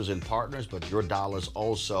sponsors and partners, but your dollars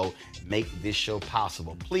also make this show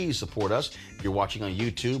possible. Please support us. If you're watching on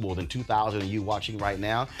YouTube, more than 2,000 of you watching right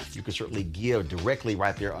now, you can certainly give directly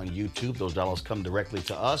right there on YouTube. Those dollars come directly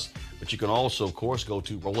to us, but you can also, of course, go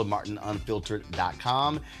to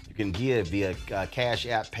RolandMartinUnfiltered.com. You can give via Cash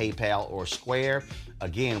App, PayPal, or Square.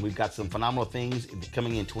 Again, we've got some phenomenal things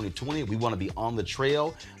coming in 2020. We want to be on the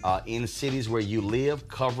trail in cities where you live,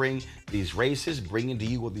 covering these races, bringing to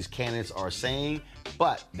you what these candidates are saying,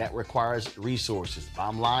 but that requires resources.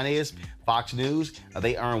 Bottom line is, Fox News,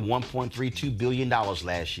 they earned $1.32 billion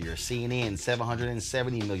last year. CNN,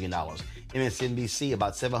 $770 million. MSNBC,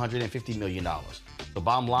 about $750 million. The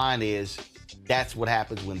bottom line is, that's what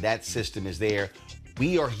happens when that system is there.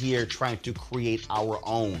 We are here trying to create our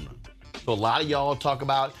own. So a lot of y'all talk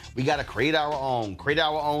about, we got to create our own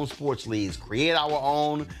sports leagues, create our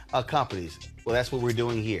own companies. Well, that's what we're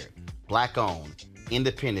doing here. Black-owned,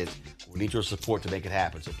 independent. We need your support to make it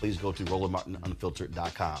happen. So please go to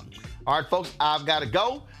RolandMartinUnfiltered.com. All right, folks, I've got to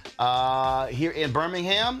go here in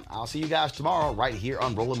Birmingham. I'll see you guys tomorrow right here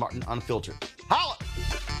on Roland Martin Unfiltered. Holla!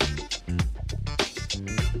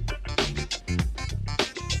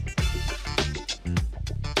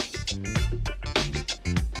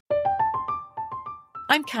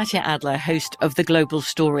 I'm Katya Adler, host of The Global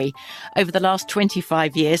Story. Over the last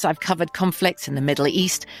 25 years, I've covered conflicts in the Middle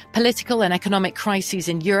East, political and economic crises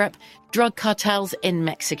in Europe, drug cartels in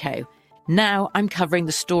Mexico. Now I'm covering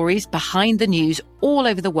the stories behind the news all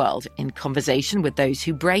over the world in conversation with those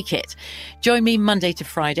who break it. Join me Monday to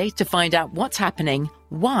Friday to find out what's happening,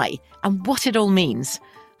 why, and what it all means.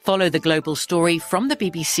 Follow The Global Story from the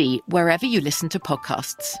BBC wherever you listen to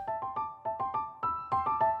podcasts.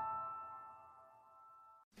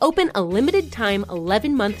 Open a limited-time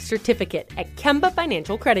 11-month certificate at Kemba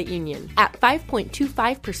Financial Credit Union. At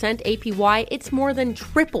 5.25% APY, it's more than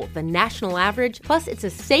triple the national average, plus it's a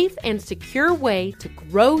safe and secure way to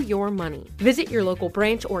grow your money. Visit your local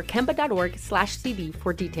branch or kemba.org/cd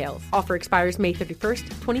for details. Offer expires May 31st,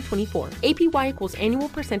 2024. APY equals annual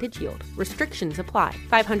percentage yield. Restrictions apply.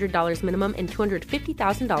 $500 minimum and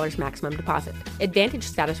 $250,000 maximum deposit. Advantage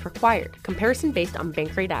status required. Comparison based on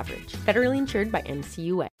bank rate average. Federally insured by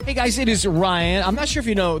NCUA. Hey guys, it is Ryan. I'm not sure if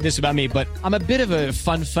you know this about me, but I'm a bit of a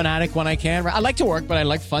fun fanatic when I can. I like to work, but I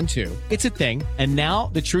like fun too. It's a thing. And now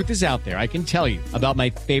the truth is out there. I can tell you about my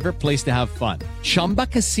favorite place to have fun. Chumba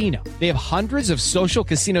Casino. They have hundreds of social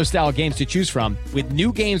casino style games to choose from with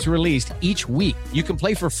new games released each week. You can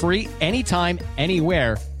play for free anytime,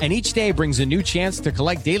 anywhere. And each day brings a new chance to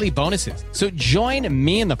collect daily bonuses. So join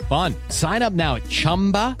me in the fun. Sign up now at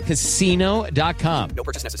ChumbaCasino.com. No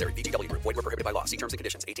purchase necessary. VGW Group. Void where prohibited by law. See terms and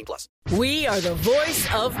conditions. 18+. We are the voice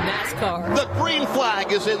of NASCAR. The green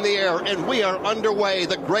flag is in the air, and we are underway.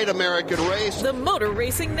 The Great American Race. The Motor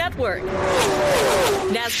Racing Network.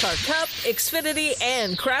 NASCAR Cup, Xfinity,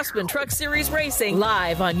 and Craftsman Truck Series Racing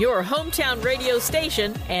live on your hometown radio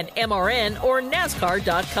station and MRN or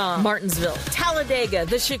NASCAR.com. Martinsville, Talladega,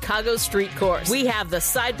 the Chicago Street Course. We have the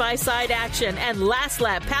side-by-side action and last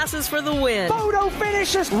lap passes for the win. Photo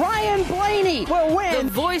finishes. Ryan Blaney will win.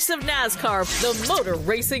 The voice of NASCAR, the Motor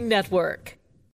Racing Network.